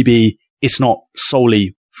 well, maybe it's not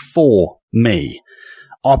solely for me.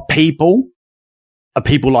 Are people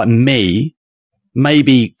like me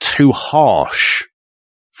maybe too harsh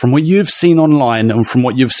from what you've seen online and from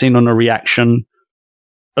what you've seen on a reaction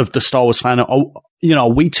of the Star Wars fan? Are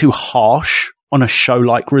we too harsh on a show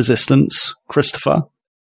like Resistance, Christopher?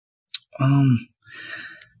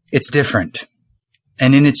 It's different.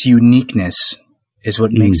 And in its uniqueness is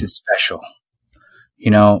what makes it special.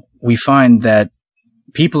 We find that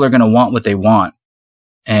people are going to want what they want.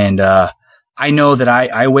 And I know that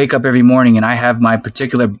I wake up every morning and I have my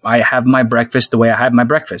breakfast the way I have my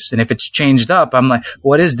breakfast. And if it's changed up, I'm like,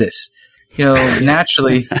 what is this?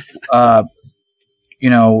 Naturally,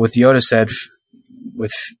 with Yoda said,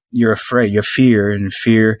 with you're afraid, you fear, and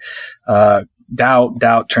fear,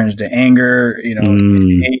 doubt turns to anger.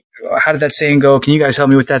 Hate. How did that saying go? Can you guys help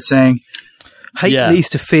me with that saying? Hate leads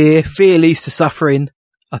to fear leads to suffering.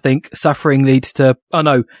 I think suffering leads to,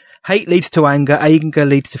 hate leads to anger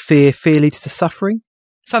leads to fear leads to suffering.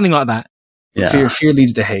 Something like that. Yeah. Fear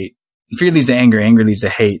leads to hate. Fear leads to anger leads to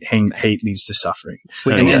hate leads to suffering.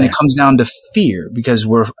 And it comes down to fear because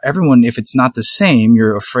everyone, if it's not the same,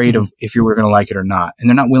 you're afraid of if you were going to like it or not. And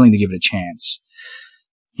they're not willing to give it a chance.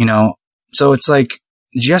 So it's like,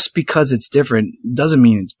 just because it's different doesn't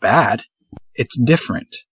mean it's bad. It's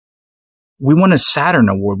different. We won a Saturn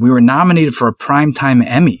Award. We were nominated for a Primetime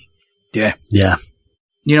Emmy. Yeah. Yeah.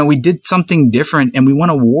 We did something different and we won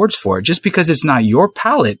awards for it. Just because it's not your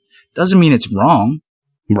palette doesn't mean it's wrong.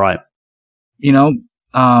 Right. And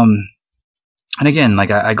again,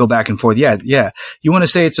 like I go back and forth. Yeah. You want to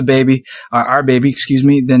say it's a baby, our baby, excuse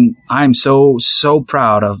me, then I'm so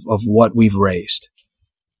proud of what we've raised.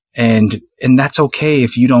 And that's okay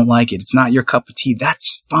if you don't like it. It's not your cup of tea.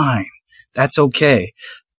 That's fine. That's okay.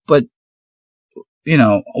 But,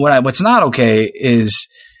 what's not okay is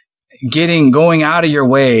going out of your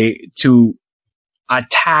way to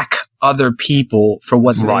attack other people for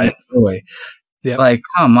what they enjoy. Yep. Like,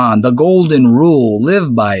 come on, the golden rule,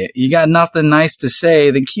 live by it. You got nothing nice to say,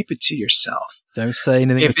 then keep it to yourself. Don't say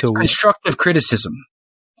anything if at all. If it's constructive criticism,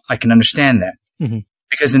 I can understand that. Mm-hmm.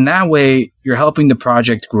 Because in that way, you're helping the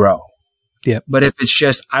project grow. Yeah. But if it's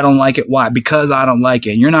just, I don't like it, why? Because I don't like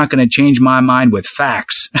it. You're not going to change my mind with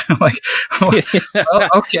facts. Like, well,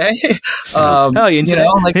 okay. And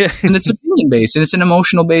it's opinion based and it's an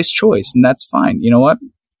emotional based choice, and that's fine. You know what?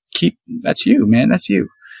 That's you, man. That's you.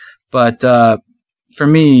 But, for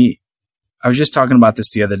me, I was just talking about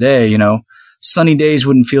this the other day, you know, sunny days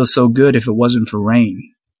wouldn't feel so good if it wasn't for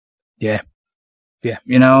rain. Yeah. Yeah.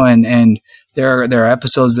 You know, and there are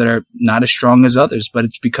episodes that are not as strong as others, but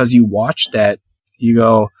it's because you watch that, you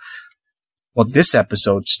go, well, this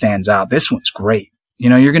episode stands out. This one's great. You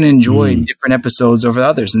know, you're going to enjoy different episodes over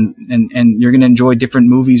others, and you're going to enjoy different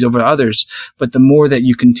movies over others. But the more that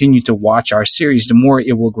you continue to watch our series, the more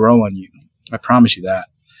it will grow on you. I promise you that.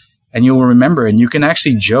 And you'll remember, and you can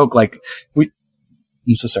actually joke like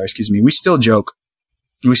I'm so sorry, excuse me. We still joke.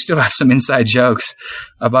 We still have some inside jokes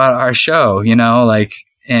about our show, you know, like,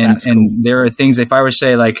 and there are things, if I were to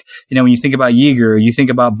say, like, you know, when you think about Yeager, you think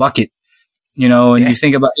about Bucket, you know, and you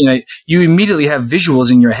think about, you know, you immediately have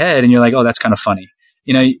visuals in your head and you're like, oh, that's kind of funny.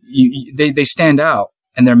 You know, they stand out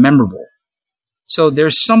and they're memorable. So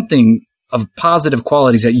there's something of positive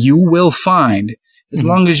qualities that you will find as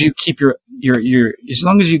long as you keep as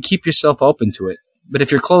long as you keep yourself open to it. But if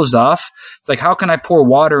you're closed off, it's like, how can I pour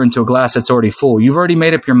water into a glass that's already full? You've already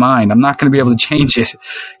made up your mind. I'm not going to be able to change it.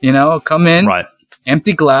 You know, come in,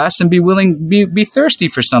 empty glass, and be thirsty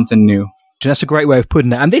for something new. That's a great way of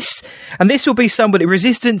putting it. And this will be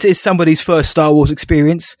Resistance is somebody's first Star Wars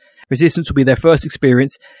experience. Resistance will be their first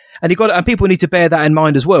experience. And and people need to bear that in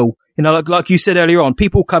mind as well. You know, like you said earlier on,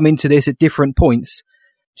 people come into this at different points.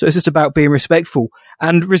 So it's just about being respectful.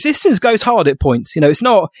 And Resistance goes hard at points. You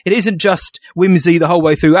know, it isn't just whimsy the whole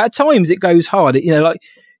way through. At times it goes hard. You know, like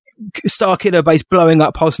Starkiller Base blowing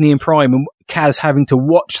up Hosnian Prime and Kaz having to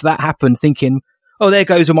watch that happen, thinking, oh, there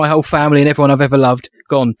goes all my whole family and everyone I've ever loved.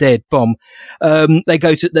 Gone, dead, bomb. They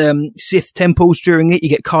go to the Sith temples during it. You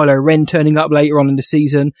get Kylo Ren turning up later on in the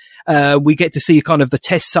season. We get to see kind of the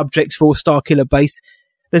test subjects for Starkiller Base.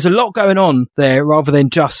 There's a lot going on there rather than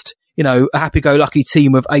just, you know, a happy-go-lucky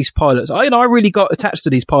team of ace pilots. I really got attached to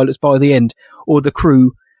these pilots by the end, or the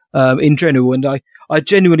crew in general, and I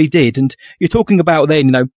genuinely did. And you're talking about then,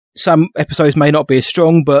 you know, some episodes may not be as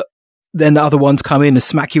strong, but then the other ones come in and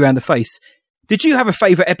smack you around the face. Did you have a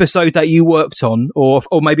favourite episode that you worked on, or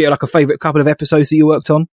maybe like a favourite couple of episodes that you worked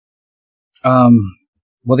on?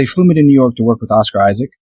 Well, they flew me to New York to work with Oscar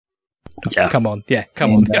Isaac. Yeah, come on,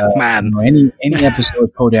 man. Any episode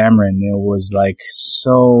of Poe Dameron, it was like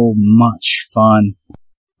so much fun.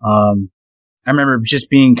 I remember just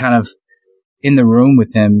being kind of in the room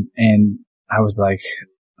with him, and I was like,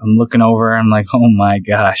 I'm looking over, I'm like, oh my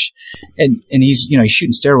gosh, and he's, you know, he's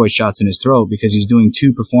shooting steroid shots in his throat because he's doing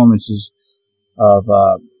 2 performances of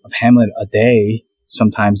Hamlet a day,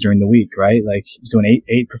 sometimes during the week, right? Like he's doing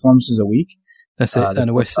 8 performances a week. That's it.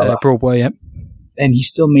 And West Broadway, yeah. And he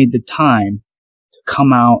still made the time to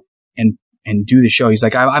come out and do the show. He's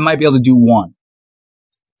like, I might be able to do 1.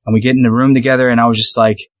 And we get in the room together, and I was just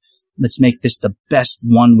like, let's make this the best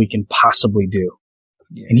one we can possibly do.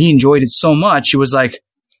 Yeah. And he enjoyed it so much. He was like,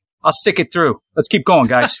 I'll stick it through. Let's keep going,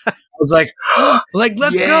 guys. I was like,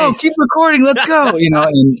 let's go. Keep recording. Let's go. You know,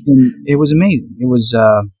 and it was amazing. It was,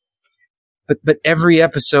 but every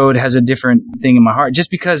episode has a different thing in my heart.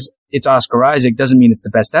 Just because it's Oscar Isaac doesn't mean it's the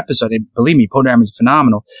best episode. Believe me, Poe Dameron's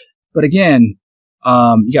phenomenal. But again,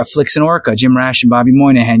 you got Flix and Orca, Jim Rash and Bobby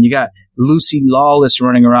Moynihan. You got Lucy Lawless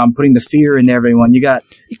running around putting the fear in everyone. You got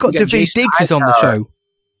Daveed Diggs is on the show.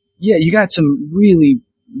 Yeah, you got some really,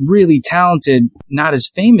 really talented, not as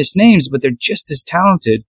famous names, but they're just as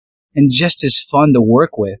talented and just as fun to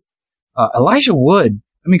work with. Elijah Wood.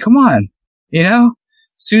 I mean, come on, you know?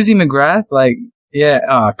 Susie McGrath, like,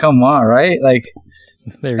 yeah, come on, right? Like,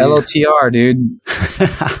 LOTR, dude.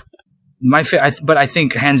 But I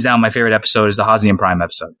think hands down my favorite episode is the Hosnian Prime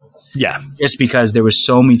episode. Yeah, just because there was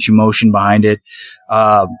so much emotion behind it.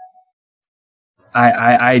 I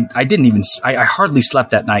hardly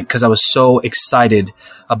slept that night because I was so excited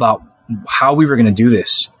about how we were going to do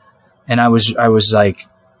this, and I was like,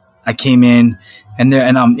 I came in and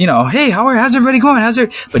I'm, you know, hey, how's everybody going?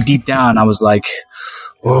 But deep down, I was like,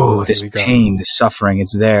 oh, this pain, this suffering,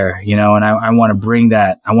 it's there, you know, and I want to bring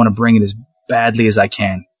that. I want to bring it as badly as I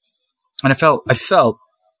can. And I felt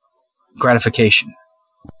gratification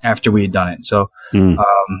after we had done it. So,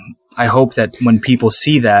 I hope that when people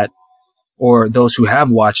see that, or those who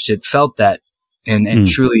have watched it felt that and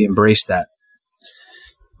truly embraced that.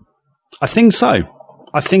 I think so.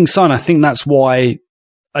 And I think that's why,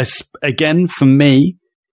 again, for me,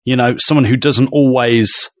 you know, someone who doesn't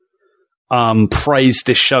always praise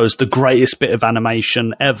this show as the greatest bit of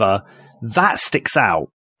animation ever, that sticks out.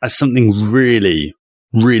 as something really,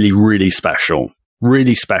 really, really special.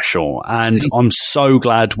 Really special. And I'm so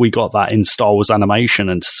glad we got that in Star Wars Animation,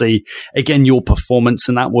 and to see, again, your performance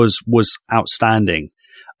in that was outstanding.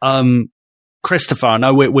 Christopher, I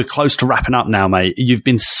know we're close to wrapping up now, mate. You've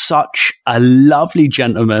been such a lovely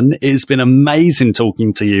gentleman. It's been amazing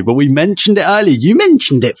talking to you, but we mentioned it earlier. You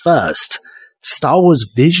mentioned it first. Star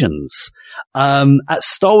Wars Visions. At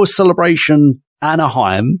Star Wars Celebration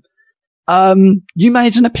Anaheim, you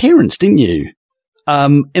made an appearance, didn't you?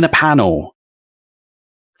 In a panel.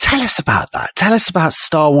 Tell us about that. Tell us about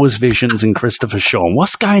Star Wars Visions and Christopher Sean.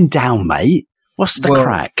 What's going down, mate? What's the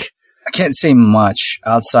crack? I can't say much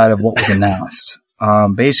outside of what was announced.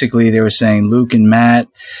 Basically, they were saying Luke and Matt,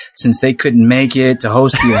 since they couldn't make it to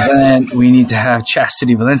host the event, we need to have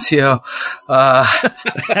Chastity Valencio.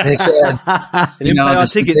 They said, they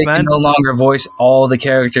can no longer voice all the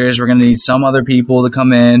characters. We're going to need some other people to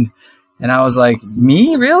come in. And I was like,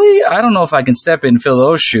 me? Really? I don't know if I can step in and fill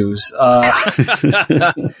those shoes. They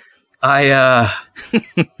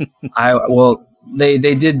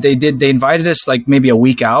invited us like maybe a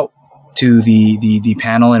week out to the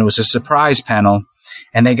panel, and it was a surprise panel.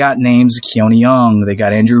 And they got names, Keone Young, they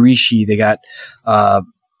got Andrew Rishi, they got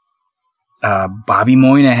Bobby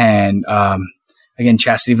Moynihan, again,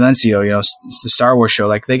 Chastity Valencio, it's the Star Wars show.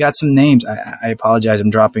 Like, they got some names. I apologize,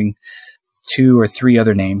 I'm dropping 2 or 3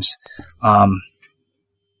 other names.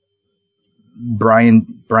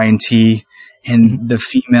 Brian T. And the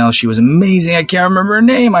female, she was amazing. I can't remember her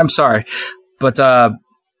name. I'm sorry. But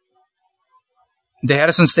they had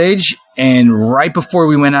us on stage, and right before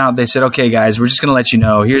we went out, they said, okay, guys, we're just going to let you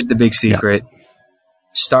know. Here's the big secret. Yeah.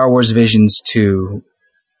 Star Wars Visions 2,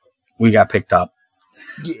 we got picked up.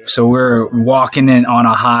 Yeah. So we're walking in on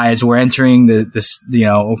a high as we're entering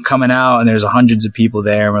coming out, and there's hundreds of people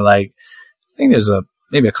there. And we're like, I think there's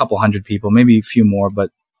maybe a couple hundred people, maybe a few more,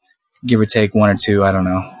 but give or take 1 or 2, I don't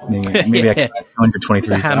know. Maybe I can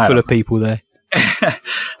 223. A handful of people there.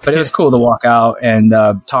 But it was cool to walk out and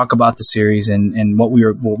talk about the series and what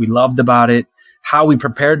we loved about it, how we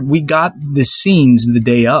prepared. We got the scenes the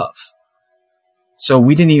day of, so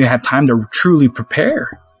we didn't even have time to truly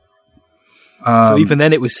prepare. So even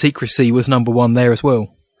then, it was secrecy was number one there as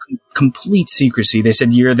well. Complete secrecy. They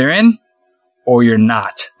said, you're either in or you're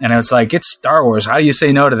not, and it's like, it's Star Wars. How do you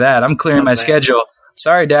say no to that? I'm clearing my schedule.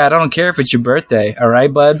 Sorry, Dad, I don't care if it's your birthday. All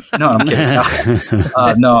right, bud? No, I'm kidding.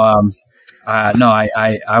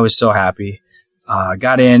 I was so happy.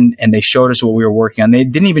 Got in, and they showed us what we were working on. They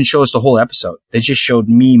didn't even show us the whole episode. They just showed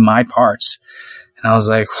me my parts. And I was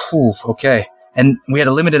like, whew, okay. And we had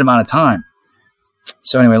a limited amount of time.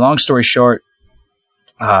 So anyway, long story short,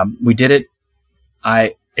 we did it.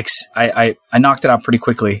 I knocked it out pretty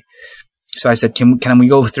quickly. So I said, can we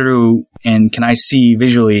go through and can I see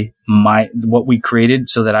visually what we created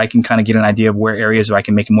so that I can kind of get an idea of where areas where I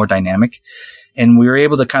can make it more dynamic? And we were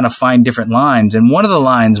able to kind of find different lines. And one of the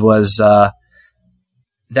lines was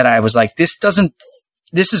that I was like, this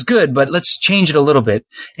is good, but let's change it a little bit.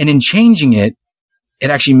 And in changing it,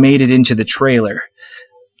 it actually made it into the trailer.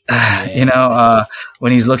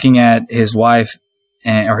 When he's looking at his wife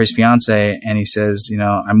or his fiance, and he says,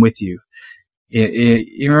 I'm with you.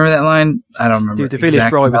 You remember that line? I don't remember. Dude, The Village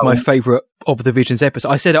Bride was my favourite of the Visions episode.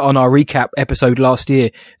 I said it on our recap episode last year.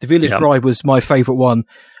 The Village Bride was my favourite one.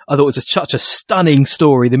 I thought it was such a stunning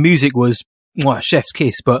story. The music was chef's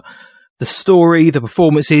kiss, but the story, the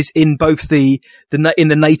performances in both in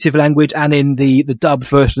the native language and in the dubbed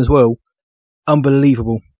version as well,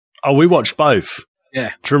 unbelievable. Oh, we watched both.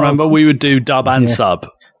 Yeah. Do you remember we would do dub and sub?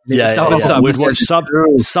 Yeah. We'd watch sub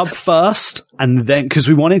first, and then because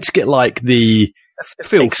we wanted to get like the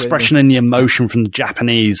expression and the emotion from the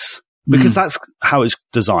Japanese, because that's how it's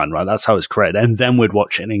designed, right? That's how it's created, and then we'd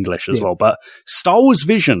watch it in English as well. But Star Wars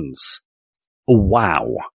Visions, wow!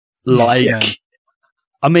 I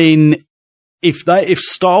mean, if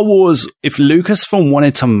Lucasfilm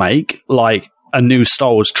wanted to make like a new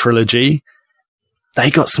Star Wars trilogy, they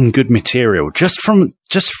got some good material just from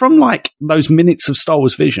like those minutes of Star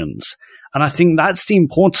Wars Visions. And I think that's the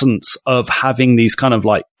importance of having these kind of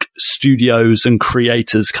like studios and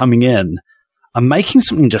creators coming in and making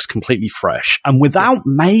something just completely fresh. And without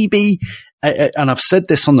maybe, and I've said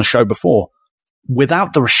this on the show before,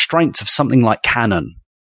 without the restraints of something like canon,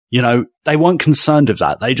 they weren't concerned of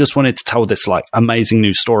that. They just wanted to tell this like amazing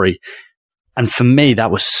new story. And for me,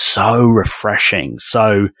 that was so refreshing.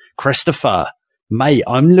 So Christopher, mate,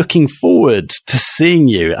 I'm looking forward to seeing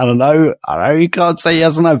you. And I know you can't say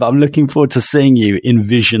yes or no, but I'm looking forward to seeing you in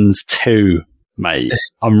Visions 2, mate.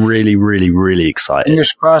 I'm really, really, really excited.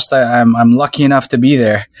 Fingers crossed. I'm lucky enough to be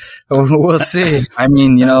there. We'll see. I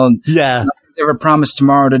mean, yeah, ever promised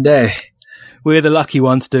tomorrow today. We're the lucky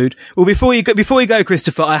ones, dude. Well, before you go,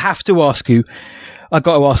 Christopher, I have to ask you. I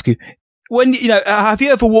got to ask you. When have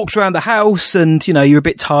you ever walked around the house and you're a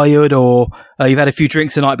bit tired, or you've had a few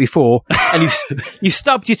drinks the night before, and you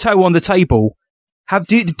stubbed your toe on the table?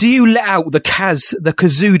 Do you let out the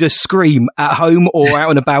Kazuda scream at home or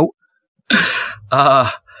out and about?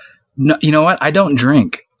 No, you know what? I don't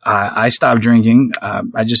drink. I stopped drinking.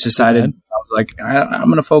 I just decided, I was like, I'm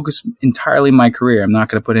going to focus entirely on my career. I'm not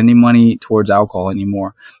going to put any money towards alcohol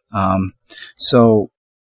anymore.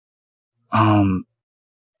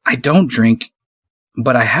 I don't drink,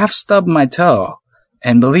 but I have stubbed my toe.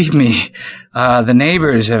 And believe me, the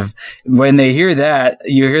neighbors have, when they hear that,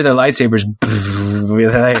 you hear the lightsabers.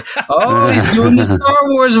 They're like, oh, he's doing the Star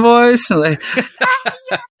Wars voice. Like,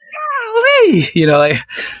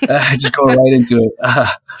 I just go right into it.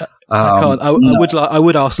 I can't. I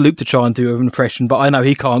would ask Luke to try and do an impression, but I know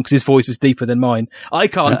he can't because his voice is deeper than mine. I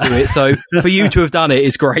can't do it, so for you to have done it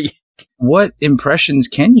is great. What impressions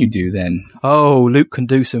can you do then? Oh, Luke can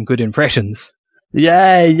do some good impressions.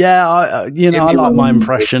 Yeah. I like my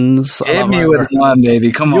impressions. Hit me with one,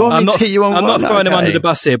 baby. Come on. I'm not throwing him under the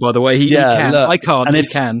bus here, by the way. He can. Look, I can't. And he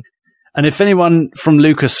can. And if anyone from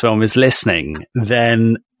Lucasfilm is listening,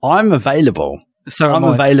 then I'm available. So I'm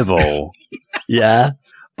available. Yeah.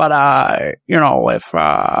 But, if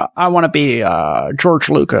I want to be George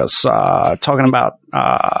Lucas talking about,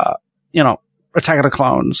 Attack of the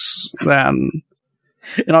Clones, then,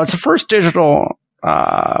 it's the first digital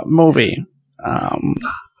movie. And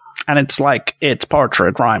it's like, it's poetry.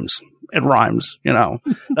 It rhymes.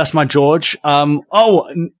 That's my George. Phantom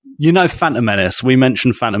Menace. We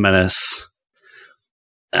mentioned Phantom Menace.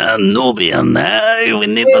 Nubian, we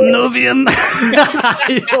need a Nubian.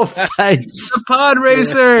 Your face. The pod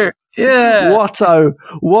racer. Yeah.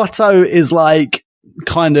 Watto is like,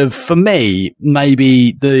 kind of, for me,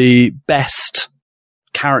 maybe the best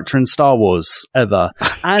character in Star Wars ever.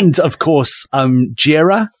 And of course,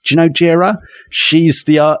 Jira. Do you know Jira? She's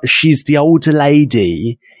the older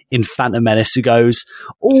lady in Phantom Menace who goes,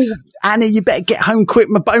 "Oh, Annie, you better get home quick.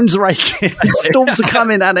 My bones are aching. Storms are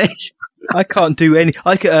coming, Annie." I can't do any.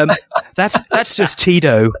 That's just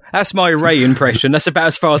Tito. That's my Ray impression. That's about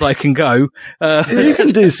as far as I can go. You can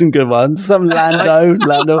do some good ones. Some Lando.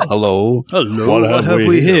 Hello. What have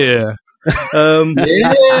we here?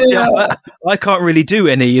 I can't really do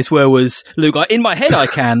any as well as Luke. In my head, I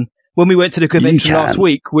can. When we went to the convention last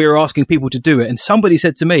week, we were asking people to do it, and somebody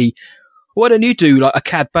said to me, "Why don't you do like a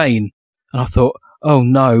Cad Bane?" And I thought, "Oh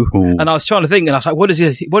no!" Ooh. And I was trying to think, and I was like, "What does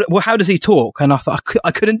he? How does he talk?" And I thought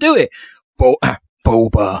I couldn't do it. Boba.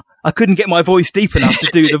 I couldn't get my voice deep enough to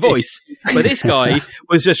do the voice. But this guy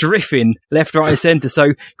was just riffing left, right, and centre.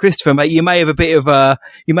 So, Christopher, mate, you may have a bit of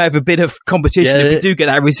competition if you do get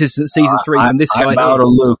that Resistance Season 3 from this guy. I bow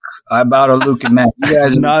to Luke and Matt. You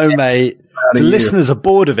guys no, mate. The listeners are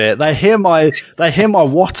bored of it. They hear my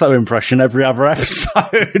Watto impression every other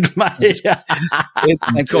episode, mate.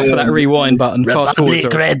 Thank God for that rewind button. Fast forward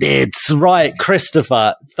credits. Right,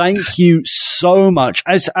 Christopher, thank you so much.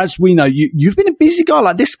 As we know, you've been a busy guy.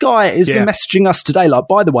 Like, this guy has been messaging us today. Like,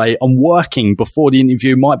 by the way, I'm working before the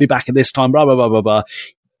interview. Might be back at this time. Blah blah blah blah blah.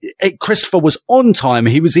 Christopher was on time.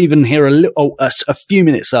 He was even here a few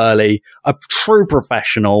minutes early. A true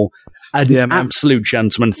professional. An absolute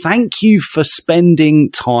gentleman. Thank you for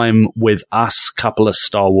spending time with us, couple of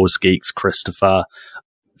Star Wars geeks, Christopher.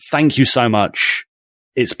 Thank you so much.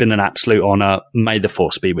 It's been an absolute honor. May the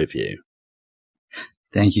Force be with you.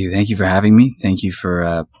 Thank you. Thank you for having me. Thank you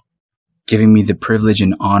for giving me the privilege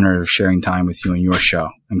and honor of sharing time with you on your show.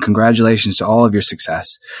 And congratulations to all of your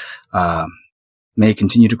success. May it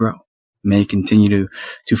continue to grow. May it continue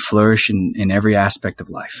to flourish in every aspect of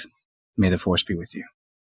life. May the Force be with you.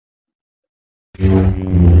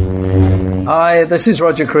 Hi, this is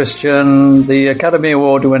Roger Christian, the Academy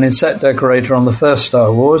Award-winning set decorator on the first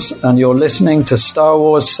Star Wars, and you're listening to Star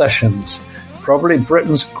Wars Sessions, probably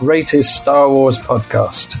Britain's greatest Star Wars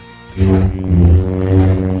podcast.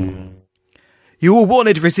 You all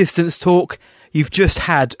wanted Resistance talk. You've just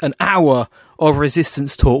had an hour of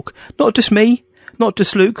Resistance talk. Not just me, not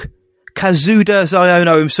just Luke. Kazuda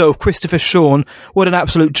Xiono himself, Christopher Sean. What an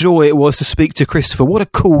absolute joy it was to speak to Christopher. What a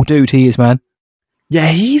cool dude he is, man. Yeah,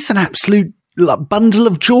 he's an absolute bundle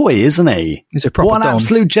of joy, isn't he? He's a proper What an Don.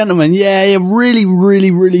 absolute gentleman. Yeah, really,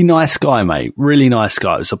 really, really nice guy, mate. Really nice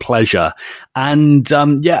guy. It was a pleasure. And,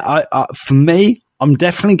 for me, I'm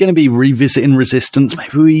definitely going to be revisiting Resistance,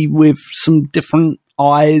 maybe with some different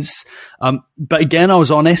eyes. But again, I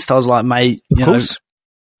was honest. I was like, mate, of course.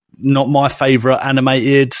 Not my favorite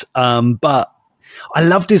animated, but I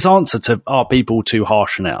loved his answer to, are people too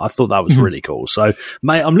harsh on it? I thought that was really cool. So,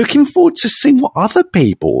 mate, I'm looking forward to seeing what other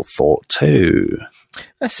people thought too.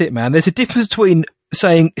 That's it, man. There's a difference between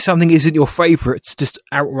saying something isn't your favourite to just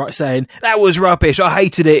outright saying, that was rubbish, I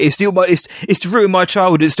hated it, it's to ruin my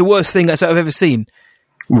childhood, it's the worst thing I've ever seen.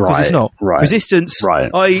 Because it's not. Right. Resistance, Right.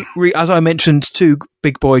 as I mentioned to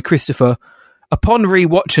Big Boy Christopher, upon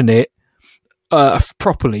rewatching it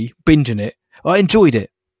properly, binging it, I enjoyed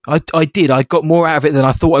it. I did. I got more out of it than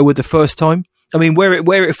I thought I would the first time. I mean,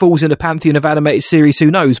 where it falls in the pantheon of animated series, who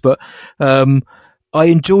knows? But I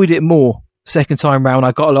enjoyed it more second time round.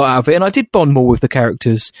 I got a lot out of it, and I did bond more with the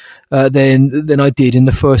characters than I did in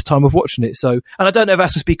the first time of watching it. So, and I don't know if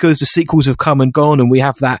that's just because the sequels have come and gone, and we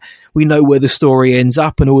know where the story ends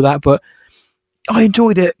up and all that. But I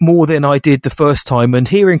enjoyed it more than I did the first time, and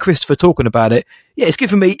hearing Christopher talking about it, yeah, it's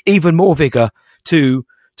given me even more vigor to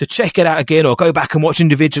check it out again or go back and watch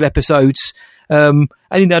individual episodes, and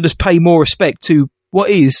just pay more respect to what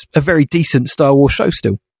is a very decent Star Wars show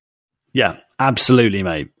still. Yeah. Absolutely,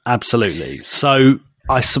 mate. Absolutely. So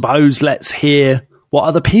I suppose let's hear what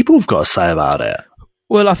other people have got to say about it.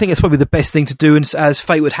 Well, I think it's probably the best thing to do, and as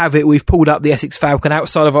fate would have it, we've pulled up the Essex Falcon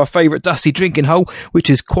outside of our favourite dusty drinking hole, which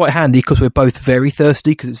is quite handy because we're both very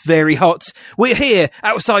thirsty because it's very hot. We're here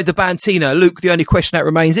outside the Bantina. Luke, the only question that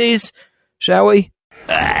remains is, shall we?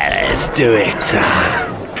 Let's do it.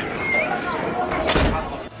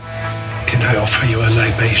 Can I offer you a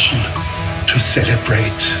libation to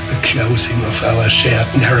celebrate the closing of our shared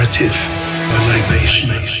narrative? A libation.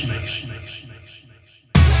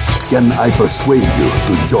 Can I persuade you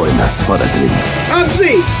to join us for a drink?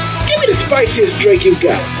 Humphrey, give me the spiciest drink you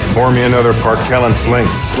got. Pour me another Parkellen Sling.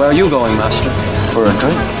 Where are you going, Master? For a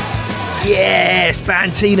drink? Yes,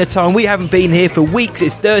 Bantina time. We haven't been here for weeks.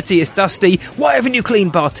 It's dirty, it's dusty. Why haven't you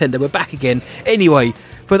cleaned, bartender? We're back again. Anyway,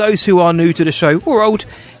 for those who are new to the show or old,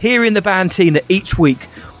 here in the Bantina each week,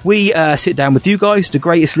 we sit down with you guys, the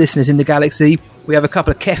greatest listeners in the galaxy. We have a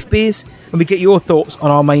couple of Kef beers, and we get your thoughts on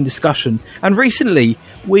our main discussion. And recently,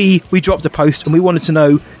 we dropped a post, and we wanted to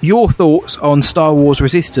know your thoughts on Star Wars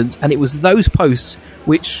Resistance, and it was those posts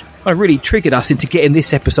which really triggered us into getting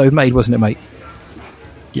this episode made, wasn't it, mate?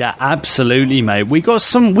 Yeah, absolutely, mate. We got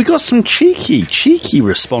some cheeky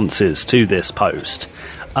responses to this post,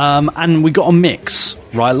 and we got a mix,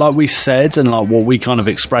 right? Like we said, and like what we kind of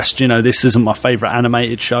expressed. This isn't my favourite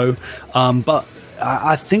animated show, but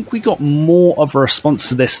I think we got more of a response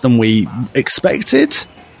to this than we expected.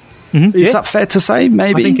 Mm-hmm. Is that fair to say?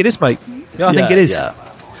 Maybe I think it is, mate. Yeah, I think it is. Yeah.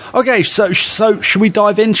 Okay, so should we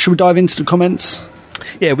dive in? Should we dive into the comments?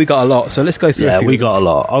 Yeah, we got a lot, so let's go through a few. Yeah, we got a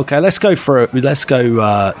lot. Okay, let's go through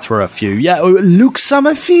a few. Yeah, Luke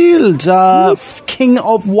Summerfield, King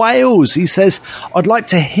of Wales. He says, I'd like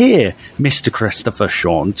to hear Mr. Christopher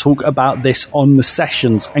Sean talk about this on the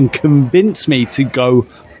sessions and convince me to go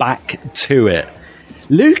back to it.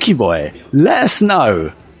 Lukey boy, let us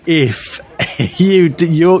know if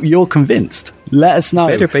you're convinced. Let us know.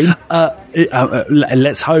 Better be.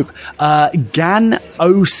 Let's hope. Gan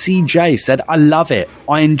OCJ said, I love it.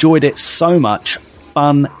 I enjoyed it so much.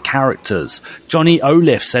 Fun characters. Johnny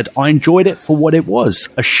Olive said, I enjoyed it for what it was.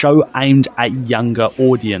 A show aimed at younger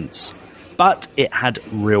audience. But it had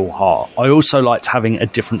real heart. I also liked having a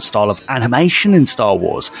different style of animation in Star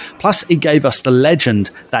Wars. Plus, it gave us the legend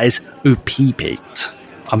that is Upipit.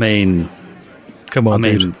 I mean, come on,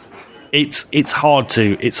 dude. It's hard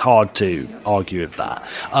to argue with that.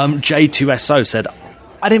 J2SO said,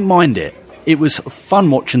 I didn't mind it. It was fun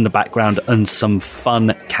watching the background and some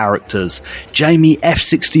fun characters. Jamie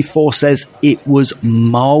F64 says it was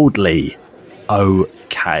mildly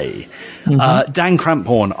okay. Mm-hmm. Dan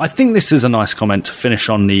Cramphorn, I think this is a nice comment to finish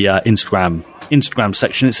on the Instagram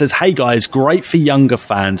section. It says, hey guys, great for younger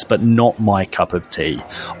fans, but not my cup of tea.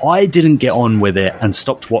 I didn't get on with it and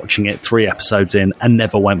stopped watching it 3 episodes in and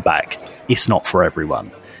never went back. It's not for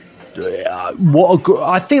everyone.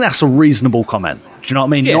 I think that's a reasonable comment. Do you know what I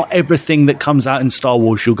mean? Yeah. Not everything that comes out in Star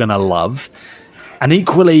Wars you're going to love. And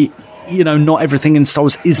equally, not everything in Star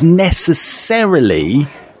Wars is necessarily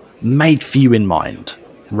made for you in mind,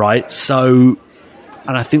 right? So,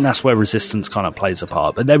 and I think that's where Resistance kind of plays a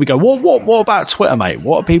part. But there we go. What about Twitter, mate?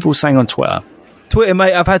 What are people saying on Twitter? Twitter,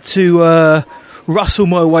 mate, I've had to rustle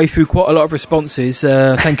my way through quite a lot of responses.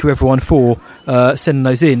 Thank you, everyone, for sending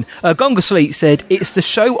those in. Gonga Sleet said, it's the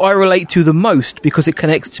show I relate to the most because it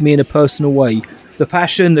connects to me in a personal way. The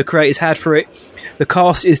passion the creators had for it, the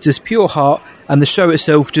cast is just pure heart, and the show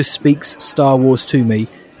itself just speaks Star Wars to me.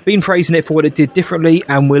 Been praising it for what it did differently,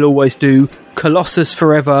 and will always do. Colossus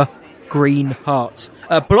forever, Green Heart.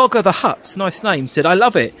 Blogger the Huts, nice name, said, I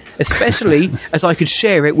love it, especially as I could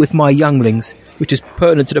share it with my younglings. which is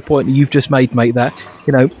pertinent to the point that you've just made, mate, that,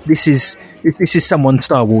 you know, this is someone's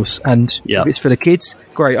Star Wars, and if it's for the kids,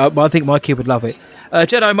 great. I think my kid would love it.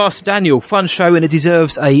 Jedi Master Daniel, fun show, and it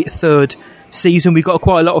deserves a third season. We got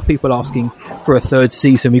quite a lot of people asking for a third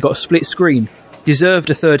season. We got Split Screen, deserved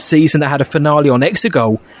a third season that had a finale on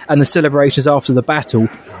Exegol and the celebrations after the battle.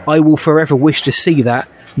 I will forever wish to see that,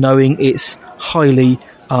 knowing it's highly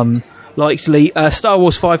unlikely. Star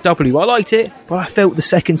Wars 5W, I liked it, but I felt the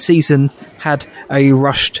second season had a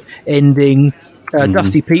rushed ending.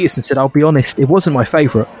 Dusty Peterson said, I'll be honest, it wasn't my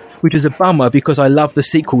favourite, which is a bummer because I love the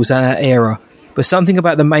sequels and that era. But something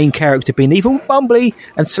about the main character being even bumbly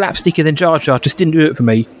and slapsticky than Jar Jar just didn't do it for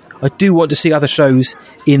me. I do want to see other shows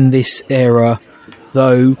in this era,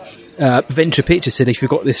 though. Venture Pictures said he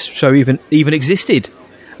forgot this show even existed.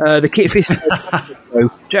 The Kit Fisto show.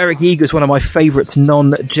 Jarek Yeager's one of my favourite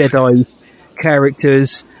non-Jedi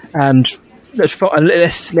characters, and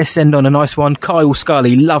let's end on a nice one. Kyle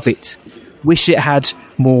Scully, love it. Wish it had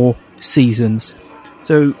more seasons.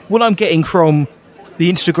 So what I'm getting from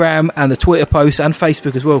the Instagram and the Twitter posts and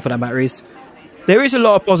Facebook as well, for that matter, is there is a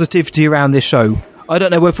lot of positivity around this show. I don't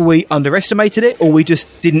know whether we underestimated it or we just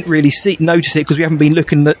didn't really notice it because we haven't been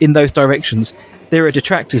looking in those directions. There are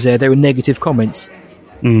detractors there are negative comments.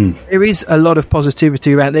 There is a lot of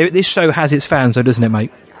positivity around there. This show has its fans, though, doesn't it,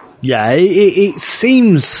 mate? Yeah, it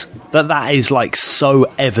seems that is like so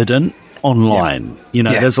evident online. You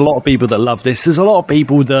know, there's a lot of people that love this. There's a lot of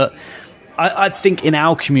people that I think in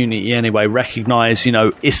our community anyway recognise, you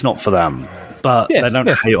know, it's not for them. But they don't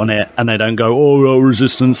hate on it, and they don't go, oh,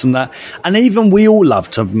 resistance and that. And even we all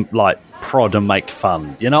love to, like, prod and make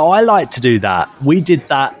fun. You know, I like to do that. We did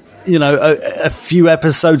that, you know, a few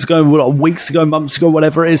episodes ago, weeks ago, months ago,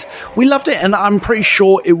 whatever it is. We loved it, and I'm pretty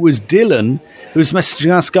sure it was Dylan who was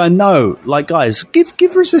messaging us going, no, like, guys,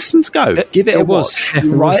 give Resistance a go. Give it a watch.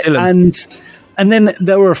 Right? And then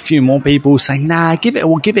there were a few more people saying, nah, give it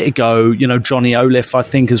a go. You know, Johnny Oliff, I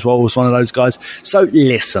think, as well, was one of those guys. So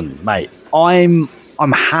listen, mate, I'm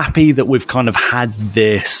happy that we've kind of had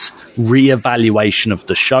this reevaluation of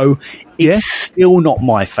the show. It's still not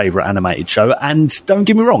my favourite animated show, and don't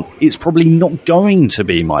get me wrong, it's probably not going to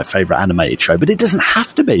be my favourite animated show, but it doesn't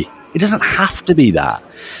have to be. It doesn't have to be that.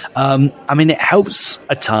 I mean, it helps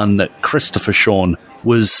a ton that Christopher Sean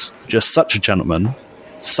was just such a gentleman,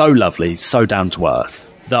 so lovely, so down to earth,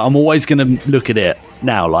 that I'm always going to look at it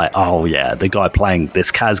now like, oh yeah, the guy playing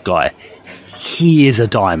this Kaz guy, he is a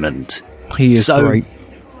diamond. He is so great.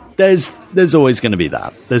 There's always going to be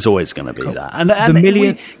that. There's always going to be that. And the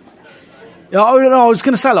million. I was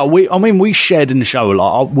going to say, like, we shared in the show,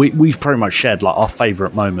 like, we've pretty much shared like our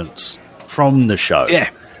favourite moments from the show.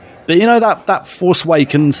 Yeah. But you know that Force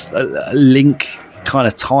Awakens Link kind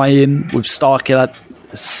of tie-in with Starkiller,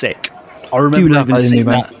 sick. I remember seeing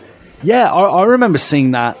that. Yeah, I remember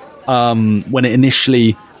seeing that when it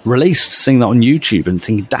initially released, seeing that on YouTube and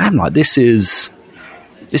thinking, damn, like this is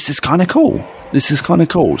kind of cool. This is kind of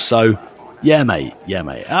cool. So, yeah, mate.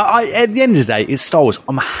 At the end of the day, it's Star Wars.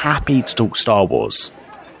 I'm happy to talk Star Wars,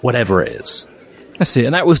 whatever it is. That's it.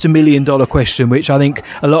 And that was the $1 million question, which I think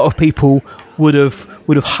a lot of people would have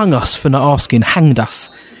hung us for not asking. Hanged us.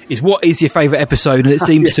 Is what is your favourite episode? And it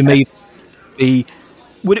seems to me be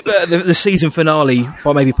the season finale,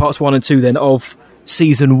 or maybe parts 1 and 2 then of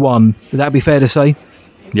season 1. Would that be fair to say?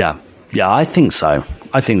 Yeah, I think so.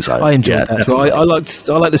 I enjoyed that. So I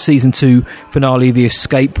liked the season 2 finale, The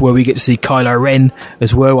Escape, where we get to see Kylo Ren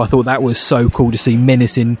as well. I thought that was so cool to see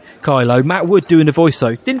menacing Kylo. Matt Wood doing the voice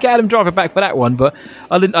though. Didn't get Adam Driver back for that one, but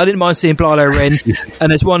I didn't mind seeing Kylo Ren.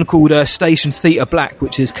 And there's one called Station Theta Black,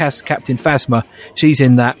 which is Captain Phasma. She's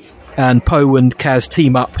in that, and Poe and Kaz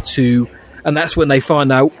team up and that's when they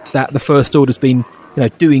find out that the First Order's been,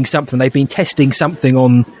 doing something. They've been testing something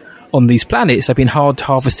on these planets. They've been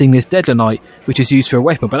harvesting this Deadlanite, which is used for a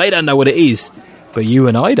weapon, but they don't know what it is. But you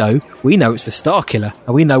and I know. We know it's for Starkiller,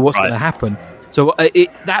 and we know what's going to happen. So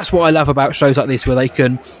that's what I love about shows like this, where they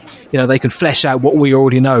can flesh out what we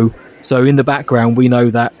already know. So in the background, we know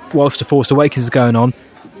that whilst The Force Awakens is going on,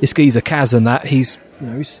 this geezer Kaz and that,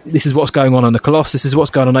 this is what's going on the Colossus, this is what's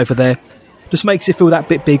going on over there. Just makes it feel that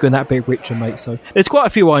bit bigger and that bit richer, mate. So there's quite a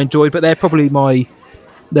few I enjoyed, but they're probably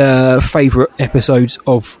the favourite episodes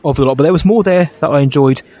of the lot. But there was more there that I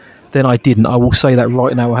enjoyed than I didn't. I will say that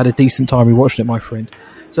right now. I had a decent time rewatching it, my friend.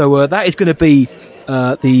 So that is going to be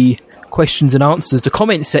the questions and answers, the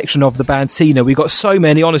comment section of the Bantina. We got so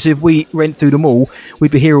many. Honestly, if we went through them all,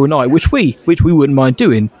 we'd be here all night, which we wouldn't mind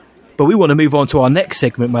doing. But we want to move on to our next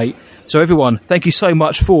segment, mate. So everyone, thank you so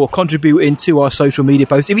much for contributing to our social media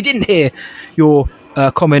posts. If you didn't hear your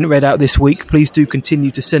comment read out this week, please do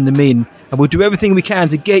continue to send them in, and we'll do everything we can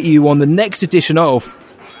to get you on the next edition of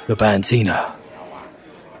The Bantina.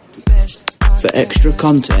 For extra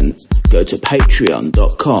content, go to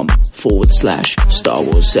patreon.com/Star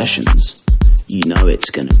Wars Sessions. You know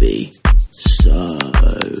it's gonna be so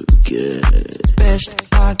good. Best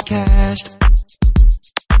podcast.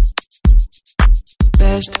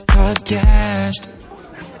 Best podcast.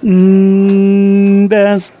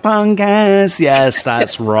 Best podcast. Yes,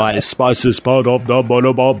 that's right. Spiciest part of the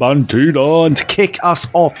Bantina. And to kick us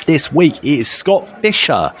off this week, it is Scott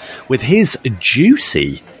Fisher with his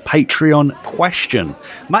juicy Patreon question.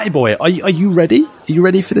 Matty boy, are you ready? Are you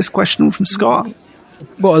ready for this question from Scott?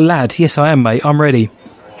 What a lad. Yes, I am, mate. I'm ready.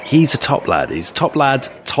 He's a top lad. He's top lad,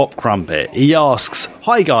 top crumpet. He asks,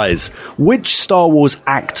 hi guys, which Star Wars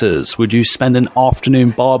actors would you spend an afternoon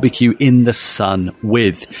barbecue in the sun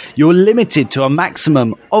with? You're limited to a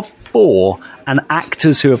maximum of 4, and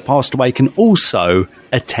actors who have passed away can also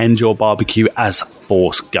attend your barbecue as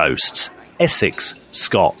Force ghosts. Essex,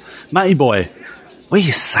 Scott. Matty boy, what are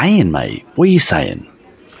you saying, mate? What are you saying?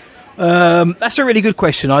 That's a really good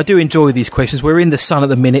question. I do enjoy these questions. We're in the sun at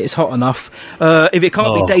the minute. It's hot enough. If it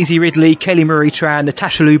can't be Daisy Ridley, Kelly Marie Tran,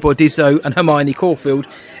 Natasha Liu Bordizzo and Hermione Caulfield,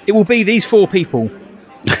 it will be these 4 people.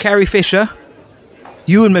 Carrie Fisher,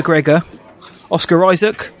 Ewan McGregor, Oscar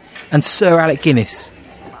Isaac and Sir Alec Guinness.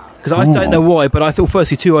 Because I don't know why, but I thought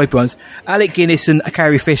firstly 2 Obi-Wans. Alec Guinness and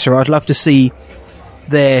Carrie Fisher, I'd love to see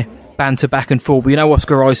their banter back and forth. But you know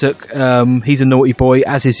Oscar Isaac, he's a naughty boy,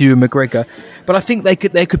 as is Ewan McGregor. But I think there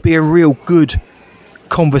could be a real good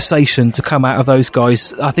conversation to come out of those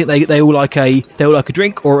guys. I think they all like a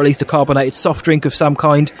drink, or at least a carbonated soft drink of some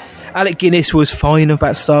kind. Alec Guinness was fine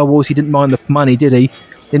about Star Wars. He didn't mind the money, did he?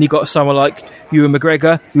 Then you got someone like Ewan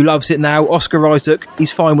McGregor, who loves it now. Oscar Isaac,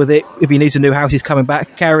 he's fine with it. If he needs a new house, he's coming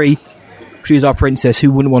back. Carrie, she's our princess.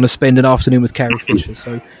 Who wouldn't want to spend an afternoon with Carrie Fisher?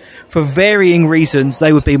 So, for varying reasons,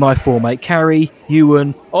 they would be my 4, mate. Carrie,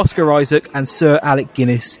 Ewan, Oscar Isaac, and Sir Alec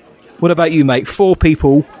Guinness. What about you, mate? 4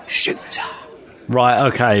 people. Shoot. Right,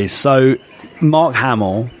 okay. So, Mark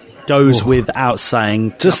Hamill goes without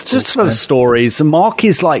saying, just for the stories. Mark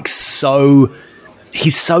is like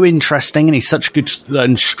he's so interesting, and he's such a good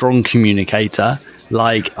and strong communicator.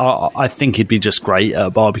 Like, I think he'd be just great at a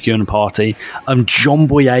barbecue and a party. John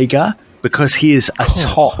Boyega, because he is a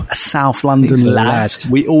top South London lad.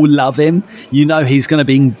 We all love him. You know he's going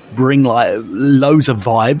to bring like loads of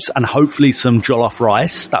vibes and hopefully some jollof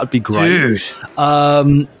rice. That would be great.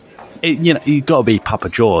 Dude. You've got to be Papa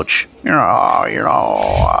George. The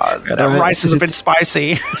rice is a bit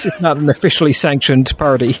spicy. This is not an officially sanctioned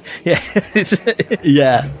party. Yeah.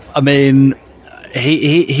 Yeah. I mean,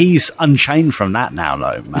 he's unchained from that now,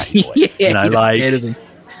 though, mate. Yeah,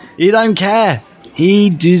 he don't care. He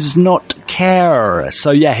does not care.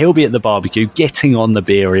 So, yeah, he'll be at the barbecue, getting on the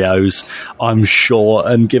Beerios, I'm sure,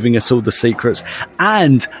 and giving us all the secrets.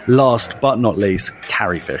 And last but not least,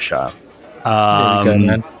 Carrie Fisher. There we go,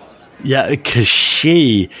 man. Yeah, because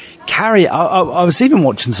Carrie, I was even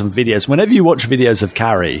watching some videos. Whenever you watch videos of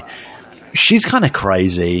Carrie, she's kind of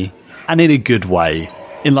crazy, and in a good way.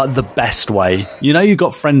 In like the best way. You know, you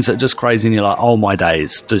got friends that are just crazy and you're like, oh my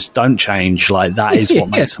days, just don't change. Like, that is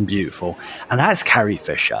what makes them beautiful. And that's Carrie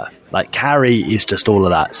Fisher. Like, Carrie is just all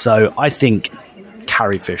of that. So I think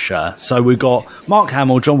Carrie Fisher. So we've got Mark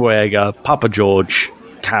Hamill, John Boyega, Papa George,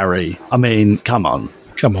 Carrie. I mean, come on.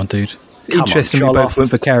 Come on, dude. Interesting, we both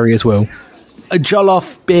went for Carrie as well. A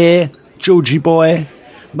jollof, beer, Georgie boy.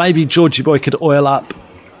 Maybe Georgie boy could oil up,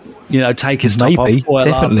 take his top off,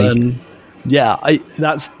 oil up, and yeah,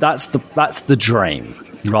 that's the dream,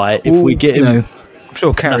 right? If we get him, I'm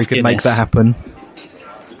sure Carrie could make that happen.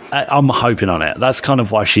 I'm hoping on it. That's kind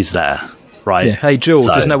of why she's there, right? Yeah. Hey, George,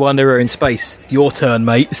 there's no wonder we're in space. Your turn,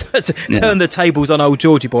 mate. Turn the tables on old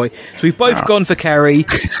Georgie boy. So we've both gone for Carrie.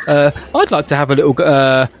 I'd like to have a little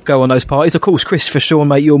go on those parties. Of course, Christopher Sean,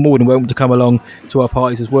 mate, you're more than welcome to come along to our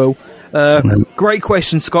parties as well. Great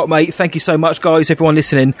question, Scott, mate. Thank you so much, guys. Everyone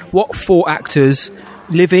listening, what 4 actors,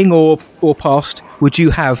 living or past, would you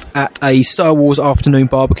have at a Star Wars afternoon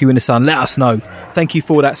barbecue in the sun? Let us know. Thank you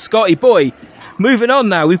for that, Scotty boy. Moving on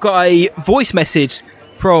now, we've got a voice message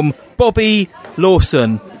from Bobby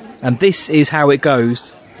Lawson, and this is how it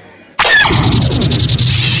goes.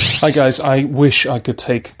 Hi guys, I wish I could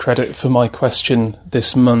take credit for my question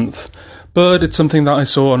this month, but it's something that I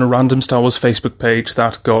saw on a random Star Wars Facebook page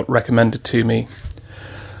that got recommended to me.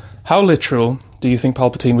 How literal do you think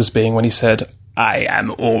Palpatine was being when he said, "I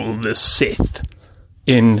am all the Sith"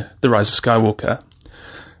 in The Rise of Skywalker?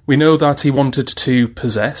 We know that he wanted to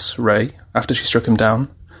possess Rey after she struck him down.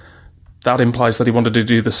 That implies that he wanted to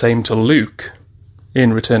do the same to Luke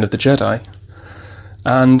in Return of the Jedi?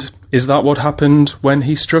 And is that what happened when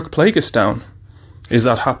he struck Plagueis down? Is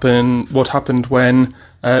that what happened when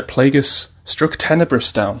Plagueis struck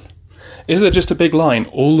Tenebrous down? Is there just a big line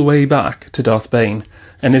all the way back to Darth Bane?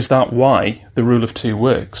 And is that why the rule of 2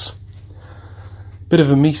 works? Bit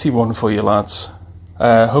of a meaty one for you, lads.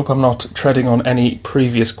 Hope I'm not treading on any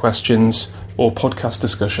previous questions or podcast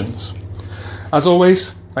discussions. As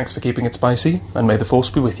always, thanks for keeping it spicy, and may the Force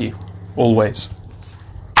be with you. Always.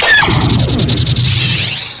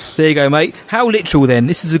 There you go, mate. How literal, then?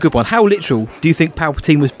 This is a good one. How literal do you think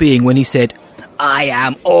Palpatine was being when he said, "I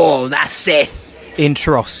am all the Sith" in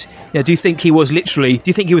Tross? Yeah, do you think he was literally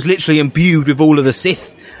imbued with all of the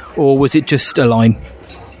Sith, or was it just a line?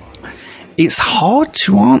 It's hard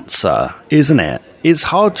to answer, isn't it? It's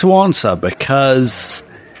hard to answer because,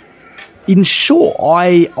 in short,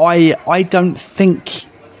 I don't think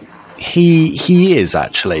he is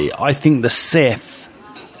actually. I think the Sith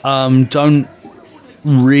don't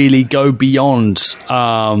really go beyond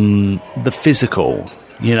the physical.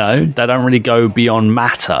 You know, they don't really go beyond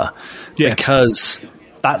matter, because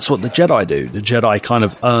that's what the Jedi do. The Jedi kind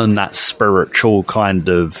of earn that spiritual kind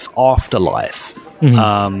of afterlife.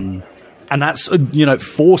 Mm-hmm. And that's,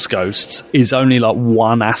 Force Ghosts is only like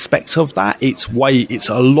one aspect of that. It's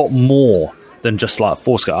a lot more than just like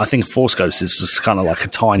Force Ghosts. I think Force Ghosts is just kind of like a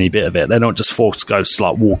tiny bit of it. They're not just Force Ghosts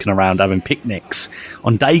like walking around having picnics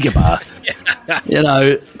on Dagobah.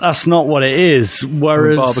 That's not what it is.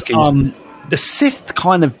 Whereas the Sith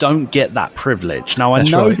kind of don't get that privilege. Now, I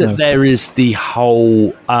know that there is the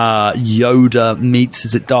whole Yoda meets,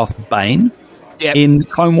 is it Darth Bane in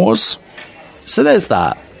Clone Wars? So there's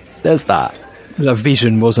that. There's that. It was a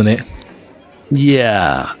vision, wasn't it?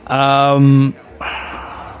 Yeah. I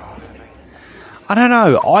don't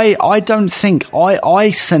know. I don't think...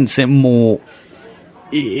 I sense it more...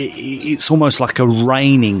 It's almost like a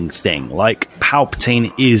reigning thing. Like,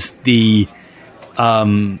 Palpatine is the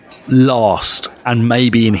last, and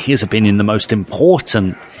maybe, in his opinion, the most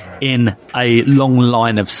important in a long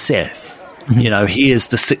line of Sith. Mm-hmm. He is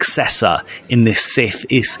the successor in this Sith,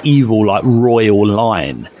 this evil, like, royal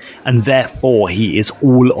line. And therefore, he is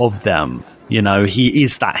all of them. He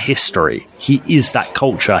is that history. He is that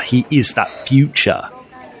culture. He is that future.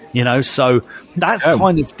 So that's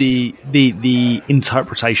kind of the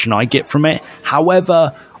interpretation I get from it.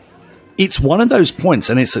 However, it's one of those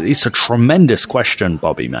points, and it's a tremendous question,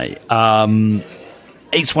 Bobby, mate.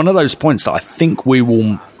 It's one of those points that I think we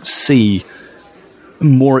will see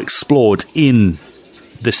more explored in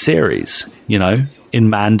the series, in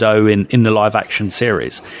Mando, in the live-action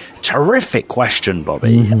series. Terrific question,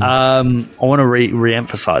 Bobby. Mm-hmm. I want to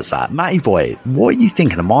re-emphasize that. Matty boy, what are you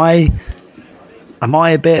thinking? Am I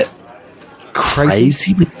a bit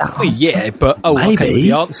crazy with that answer? Yeah, but maybe. Okay, with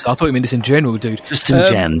the answer. I thought you meant this in general, dude. Just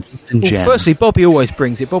in gen. Firstly, Bobby always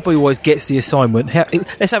brings it. Bobby always gets the assignment.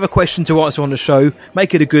 Let's have a question to answer on the show.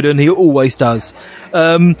 Make it a good one. He always does.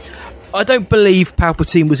 I don't believe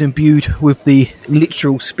Palpatine was imbued with the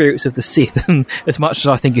literal spirits of the Sith as much as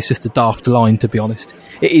I think it's just a daft line, to be honest.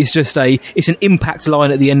 It is just it's an impact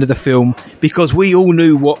line at the end of the film, because we all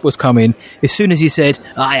knew what was coming. As soon as he said,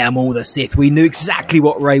 "I am all the Sith," we knew exactly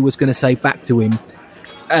what Rey was going to say back to him.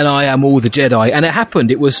 And I am all the Jedi. And it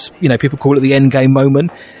happened. It was, people call it the endgame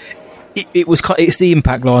moment. It's the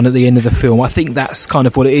impact line at the end of the film. I think that's kind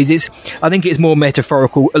of what it is. I think it's more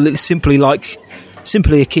metaphorical,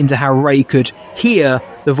 simply akin to how Rey could hear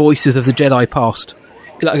the voices of the Jedi past.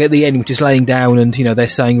 Like at the end, which is laying down and, they're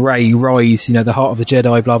saying, "Rey, rise, the heart of the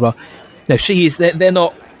Jedi," blah, blah. She is, they're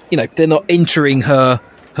not, they're not entering her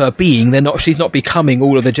being. She's not becoming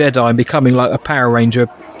all of the Jedi and becoming like a Power Ranger,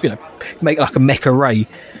 make like a Mecha Rey.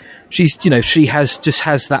 She's, she has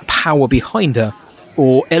that power behind her,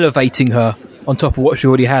 or elevating her on top of what she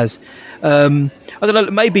already has. I don't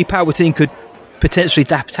know, maybe Palpatine could potentially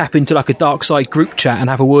tap into like a dark side group chat and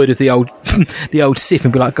have a word with the old Sith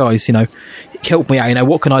and be like, "Guys, help me out.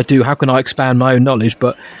 What can I do? How can I expand my own knowledge?"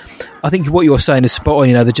 But I think what you're saying is spot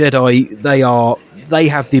on. The Jedi, they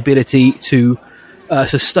have the ability to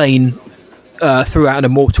sustain throughout an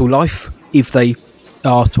immortal life if they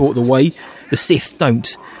are taught the way. The Sith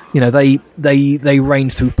don't. They reign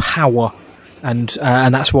through power, and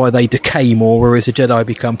that's why they decay more, whereas the Jedi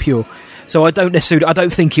become pure. So I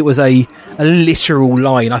don't think it was a literal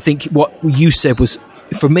line. I think what you said was,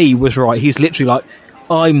 for me, was right. He's literally like,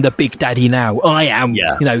 "I'm the big daddy now. I am,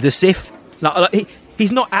 the Sith." Like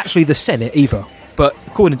he's not actually the Senate either, but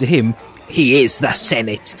according to him, he is the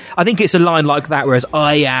Senate. I think it's a line like that, whereas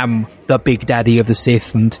 "I am the big daddy of the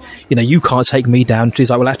Sith," and you can't take me down. She's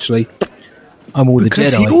like, "Well, actually, I'm all the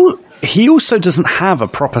Jedi." He also doesn't have a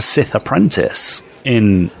proper Sith apprentice.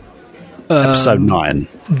 in episode 9.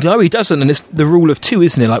 No, he doesn't, and it's the rule of 2,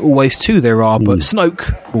 isn't it? Like, always 2 there are, but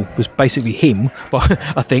Snoke was basically him, but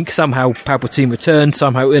I think somehow Palpatine returned,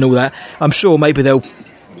 somehow in all that. I'm sure maybe I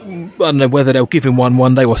don't know whether they'll give him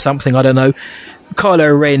one day or something, I don't know.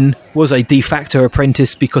 Kylo Ren was a de facto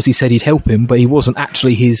apprentice because he said he'd help him, but he wasn't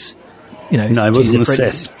actually his, no, he wasn't a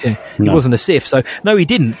Sith. Yeah, he wasn't a Sith, so no, he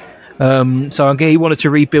didn't. So he wanted to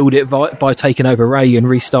rebuild it by taking over Rey and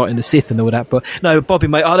restarting the Sith and all that. But no, Bobby,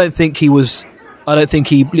 mate, I don't think he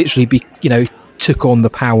literally took on the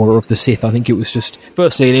power of the Sith. I think it was just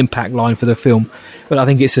firstly an impact line for the film, but I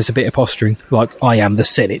think it's just a bit of posturing, like I am the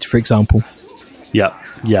Senate, for example. Yeah.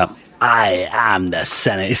 I am the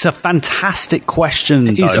Senate. It's a fantastic question.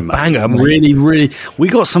 It is a banger, mate. Really, really. We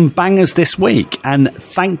got some bangers this week, and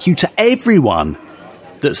thank you to everyone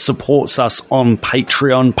that supports us on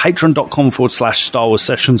Patreon, patreon.com/Star Wars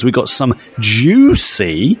Sessions. We got some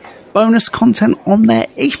juicy bonus content on there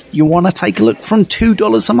if you want to take a look from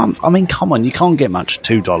 $2 a month. I mean, come on, you can't get much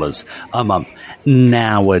 $2 a month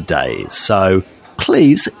nowadays. So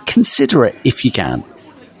please consider it if you can.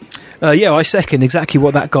 Yeah, I second exactly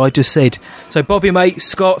what that guy just said. So, Bobby, mate,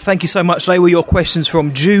 Scott, thank you so much. They were your questions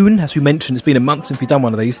from June. As we mentioned, it's been a month since we've done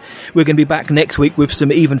one of these. We're going to be back next week with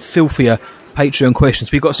some even filthier Patreon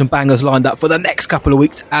questions. We've got some bangers lined up for the next couple of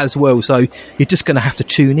weeks as well, so you're just going to have to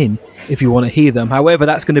tune in if you want to hear them. However,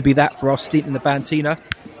 that's going to be that for our stint in the Bantina.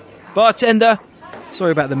 Bartender,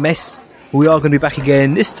 sorry about the mess. We are going to be back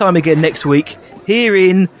again, this time again next week, here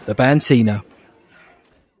in the Bantina.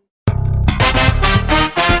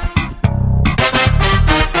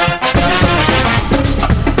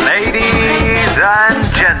 Ladies and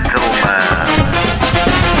gentlemen,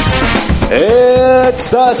 it's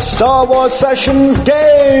the Star Wars Sessions game!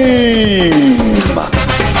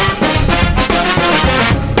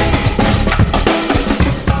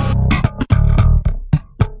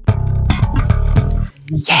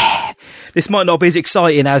 Yeah! This might not be as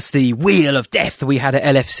exciting as the Wheel of Death we had at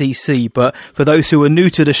LFCC, but for those who are new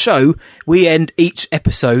to the show, we end each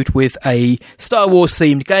episode with a Star Wars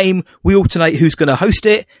themed game. We alternate who's going to host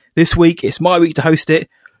it. This week, it's my week to host it.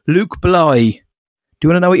 Luke Bly. Do you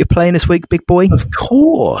want to know what you're playing this week, big boy? Of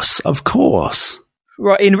course.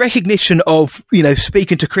 Right, in recognition of,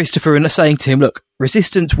 speaking to Christopher and saying to him, look,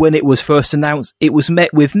 Resistance, when it was first announced, it was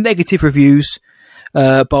met with negative reviews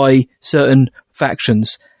by certain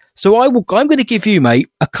factions. So I'm going to give you, mate,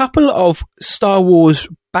 a couple of Star Wars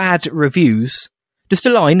bad reviews, just a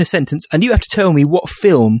line, a sentence, and you have to tell me what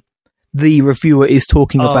film the reviewer is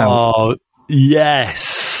talking about. Oh,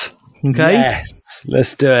 yes. Okay? Yes.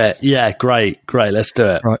 Let's do it. Yeah, great. Let's do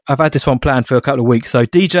it. Right, I've had this one planned for a couple of weeks. So,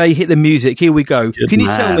 DJ, hit the music. Here we go. Good Can you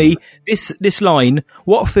man. tell me this line?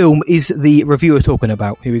 What film is the reviewer talking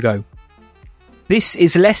about? Here we go. This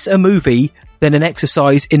is less a movie than an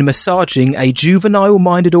exercise in massaging a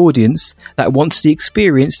juvenile-minded audience that wants the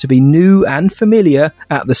experience to be new and familiar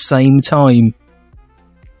at the same time.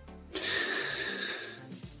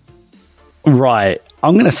 Right.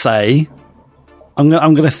 I'm going to say... I'm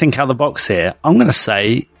going to think out the box here. I'm going to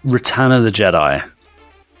say Return of the Jedi.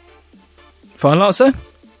 Final answer?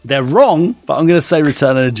 They're wrong, but I'm going to say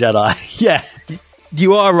Return of the Jedi. Yeah.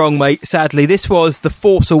 You are wrong, mate. Sadly, this was The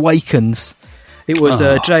Force Awakens. It was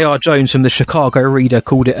J.R. Jones from the Chicago Reader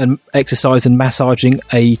called it an exercise in massaging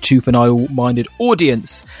a juvenile-minded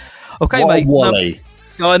audience. Okay, what mate. Wally.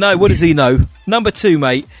 I know. What does he know? Number 2,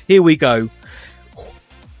 mate. Here we go.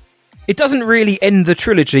 It doesn't really end the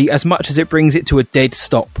trilogy as much as it brings it to a dead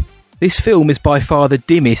stop. This film is by far the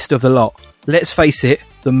dimmest of the lot. Let's face it,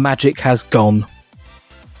 the magic has gone.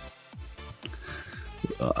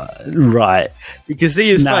 Right. You can see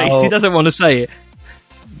his face. He doesn't want to say it.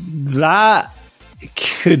 That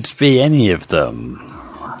could be any of them.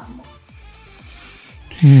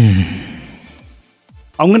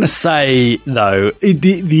 I'm going to say, though,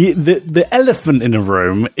 the elephant in the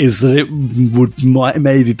room is that it might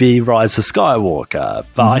maybe be Rise of Skywalker,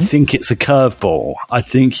 but I think it's a curveball. I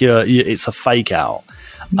think it's a fake out.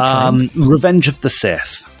 Okay. Revenge of the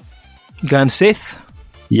Sith. You going Sith?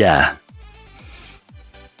 Yeah.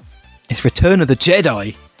 It's Return of the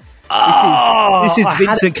Jedi. This is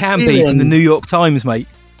Vincent Campbell from the New York Times, mate.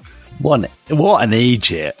 What an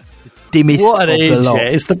idiot. Dimmest what an of the lot.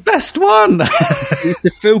 It's the best one. It's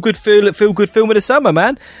the feel good film of the summer,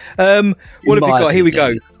 man. What have we got? Here we go.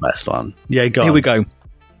 It's the best one. Yeah, go on. Here we go.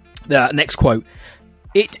 Next quote.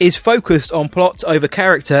 It is focused on plot over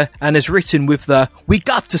character and is written with the "we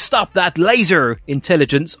got to stop that laser"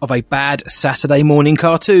 intelligence of a bad Saturday morning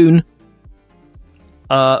cartoon.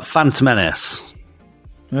 Phantom Menace.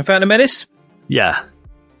 Phantom Menace? Yeah.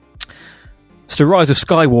 It's the Rise of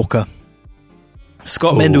Skywalker.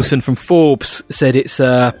 Scott Mendelson from Forbes said it's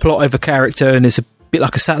plot over character and it's a bit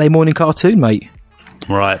like a Saturday morning cartoon, mate.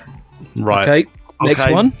 Right. Okay,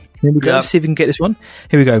 next one. Here we go. Let's see if we can get this one.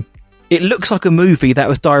 Here we go. It looks like a movie that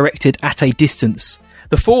was directed at a distance.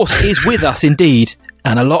 The Force is with us indeed,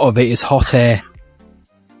 and a lot of it is hot air.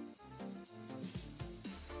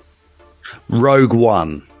 Rogue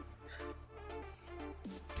One.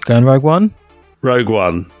 Going Rogue One? Rogue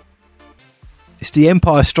One. It's The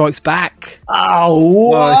Empire Strikes Back. Oh,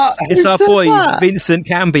 what? It's our boy, Vincent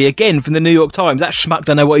Canby, again from the New York Times. That schmuck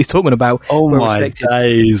don't know what he's talking about. Oh, my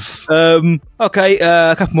days. Okay,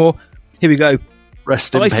 a couple more. Here we go.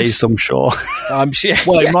 Rest in peace, I'm sure. I'm sure.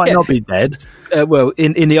 Well, he might not be dead. Well,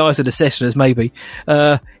 in the eyes of the sessioners, maybe.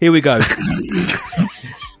 Here we go.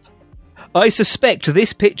 I suspect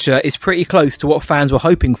this picture is pretty close to what fans were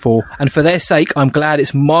hoping for, and for their sake, I'm glad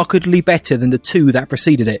it's markedly better than the two that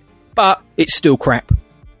preceded it. But it's still crap.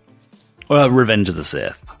 Well, Revenge of the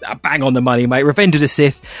Sith. Bang on the money, mate. Revenge of the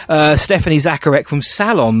Sith. Stephanie Zacharek from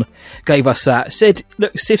Salon gave us that. Said,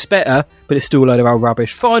 look, Sith's better, but it's still a load of old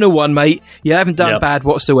rubbish. Final one, mate. You haven't done bad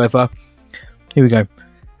whatsoever. Here we go.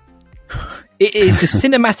 It is the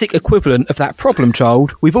cinematic equivalent of that problem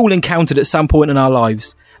child we've all encountered at some point in our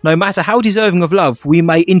lives. No matter how deserving of love we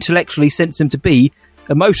may intellectually sense them to be,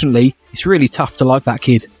 emotionally, it's really tough to like that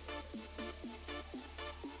kid.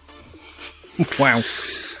 Wow.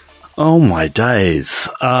 Oh my days.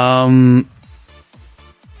 It's a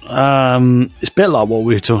bit like what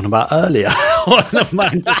we were talking about earlier on the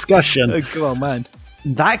main discussion. Oh, come on, man.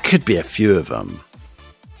 That could be a few of them.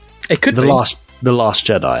 It could be. The Last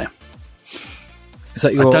Jedi. Is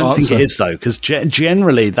that your I don't answer? think it is, though, because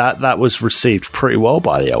generally that was received pretty well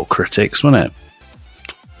by the old critics, wasn't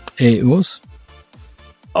it? It was.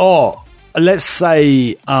 Oh, let's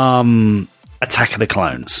say Attack of the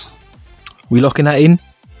Clones. We locking that in?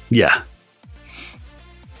 Yeah.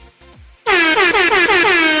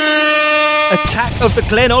 Attack of the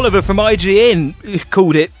Glenn Oliver from IGN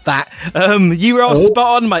called it that. You were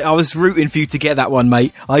spot on, mate. I was rooting for you to get that one,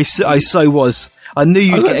 mate. I so was. I knew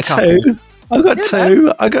you'd get a couple. I got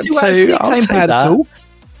two. I got two. Ain't bad at all.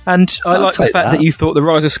 And I like the fact that you thought The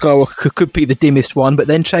Rise of Skywalker could be the dimmest one, but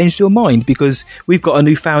then changed your mind because we've got a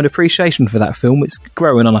newfound appreciation for that film. It's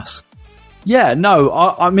growing on us. Yeah, no,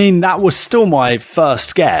 I mean, that was still my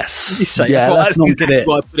first guess. So, let's not get it.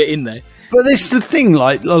 Why I put it in there. But this is the thing,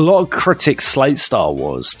 like, a lot of critics slate Star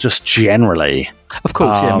Wars, just generally. Of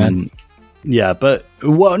course, yeah, man. Yeah, but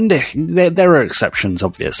there are exceptions,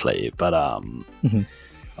 obviously, but a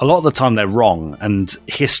lot of the time they're wrong, and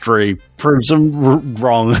history proves them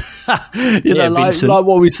wrong. Like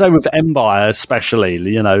what we say with Empire, especially,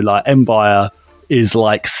 like Empire is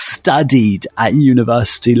like studied at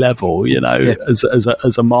university level,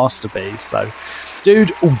 as a masterpiece. So,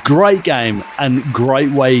 dude, great game and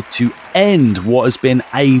great way to end what has been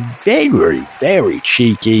a very, very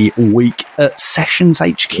cheeky week at Sessions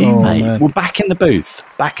HQ, mate. Man. We're back in the booth.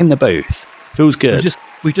 Feels good.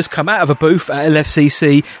 We've just come out of a booth at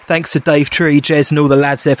LFCC. Thanks to Dave Tree, Jez, and all the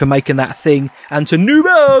lads there for making that thing, and to New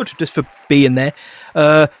World just for being there.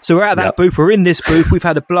 So we're out of that booth. We're in this booth. We've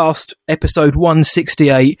had a blast. Episode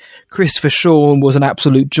 168. Christopher Sean was an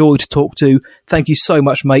absolute joy to talk to. Thank you so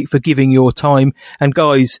much, mate, for giving your time. And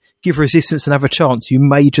guys, give Resistance another chance. You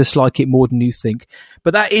may just like it more than you think.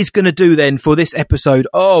 But that is going to do then for this episode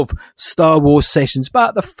of Star Wars Sessions.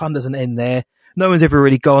 But the fun doesn't end there. No one's ever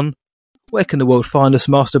really gone. Where can the world find us,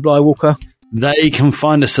 Master Blywalker? They can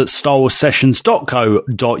find us at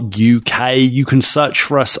starwarsessions.co.uk. You can search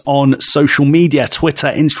for us on social media, Twitter,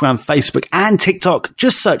 Instagram, Facebook, and TikTok.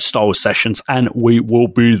 Just search Star Wars Sessions and we will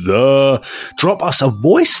be there. Drop us a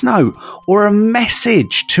voice note or a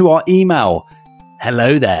message to our email.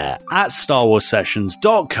 Hello there at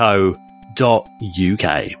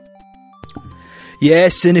starwarsessions.co.uk.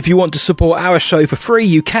 Yes, and if you want to support our show for free,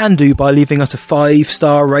 you can do by leaving us a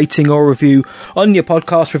 5-star rating or review on your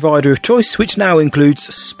podcast provider of choice, which now includes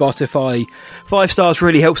Spotify. 5 stars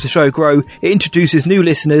really helps the show grow, it introduces new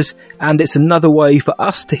listeners, and it's another way for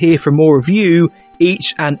us to hear from more of you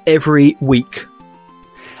each and every week.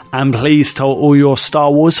 And please tell all your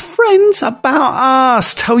Star Wars friends about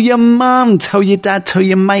us. Tell your mum, tell your dad, tell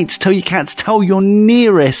your mates, tell your cats, tell your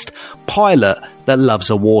nearest pilot that loves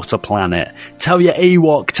a water planet. Tell your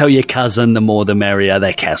Ewok, tell your cousin, the more the merrier,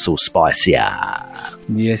 their castle spicier.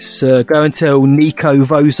 Yes, go and tell Nico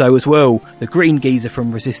Vozo as well, the green geezer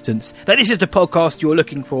from Resistance, that this is the podcast you're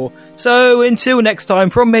looking for. So until next time,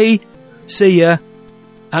 from me, see ya.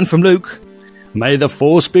 And from Luke, may the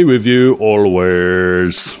Force be with you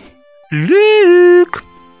always. Luke!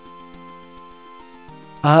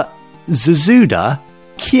 Zazuda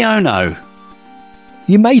Kiono.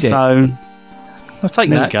 You made it. So, I'll take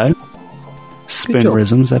there that. you go.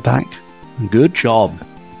 Spinnerisms, they're back. Good job.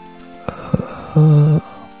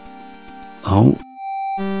 Oh.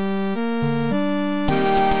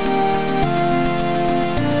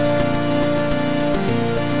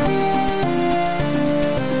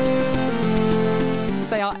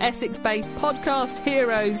 They are Essex-based podcast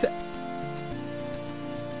heroes.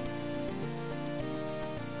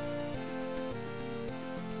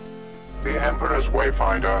 The Emperor's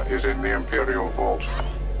Wayfinder is in the Imperial Vault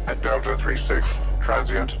at Delta 36,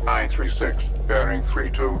 transient 936, bearing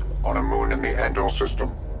 32 on a moon in the Endor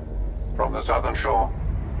system. From the southern shore,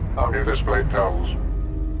 only this blade tells.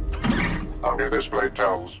 Only this blade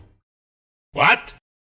tells. What?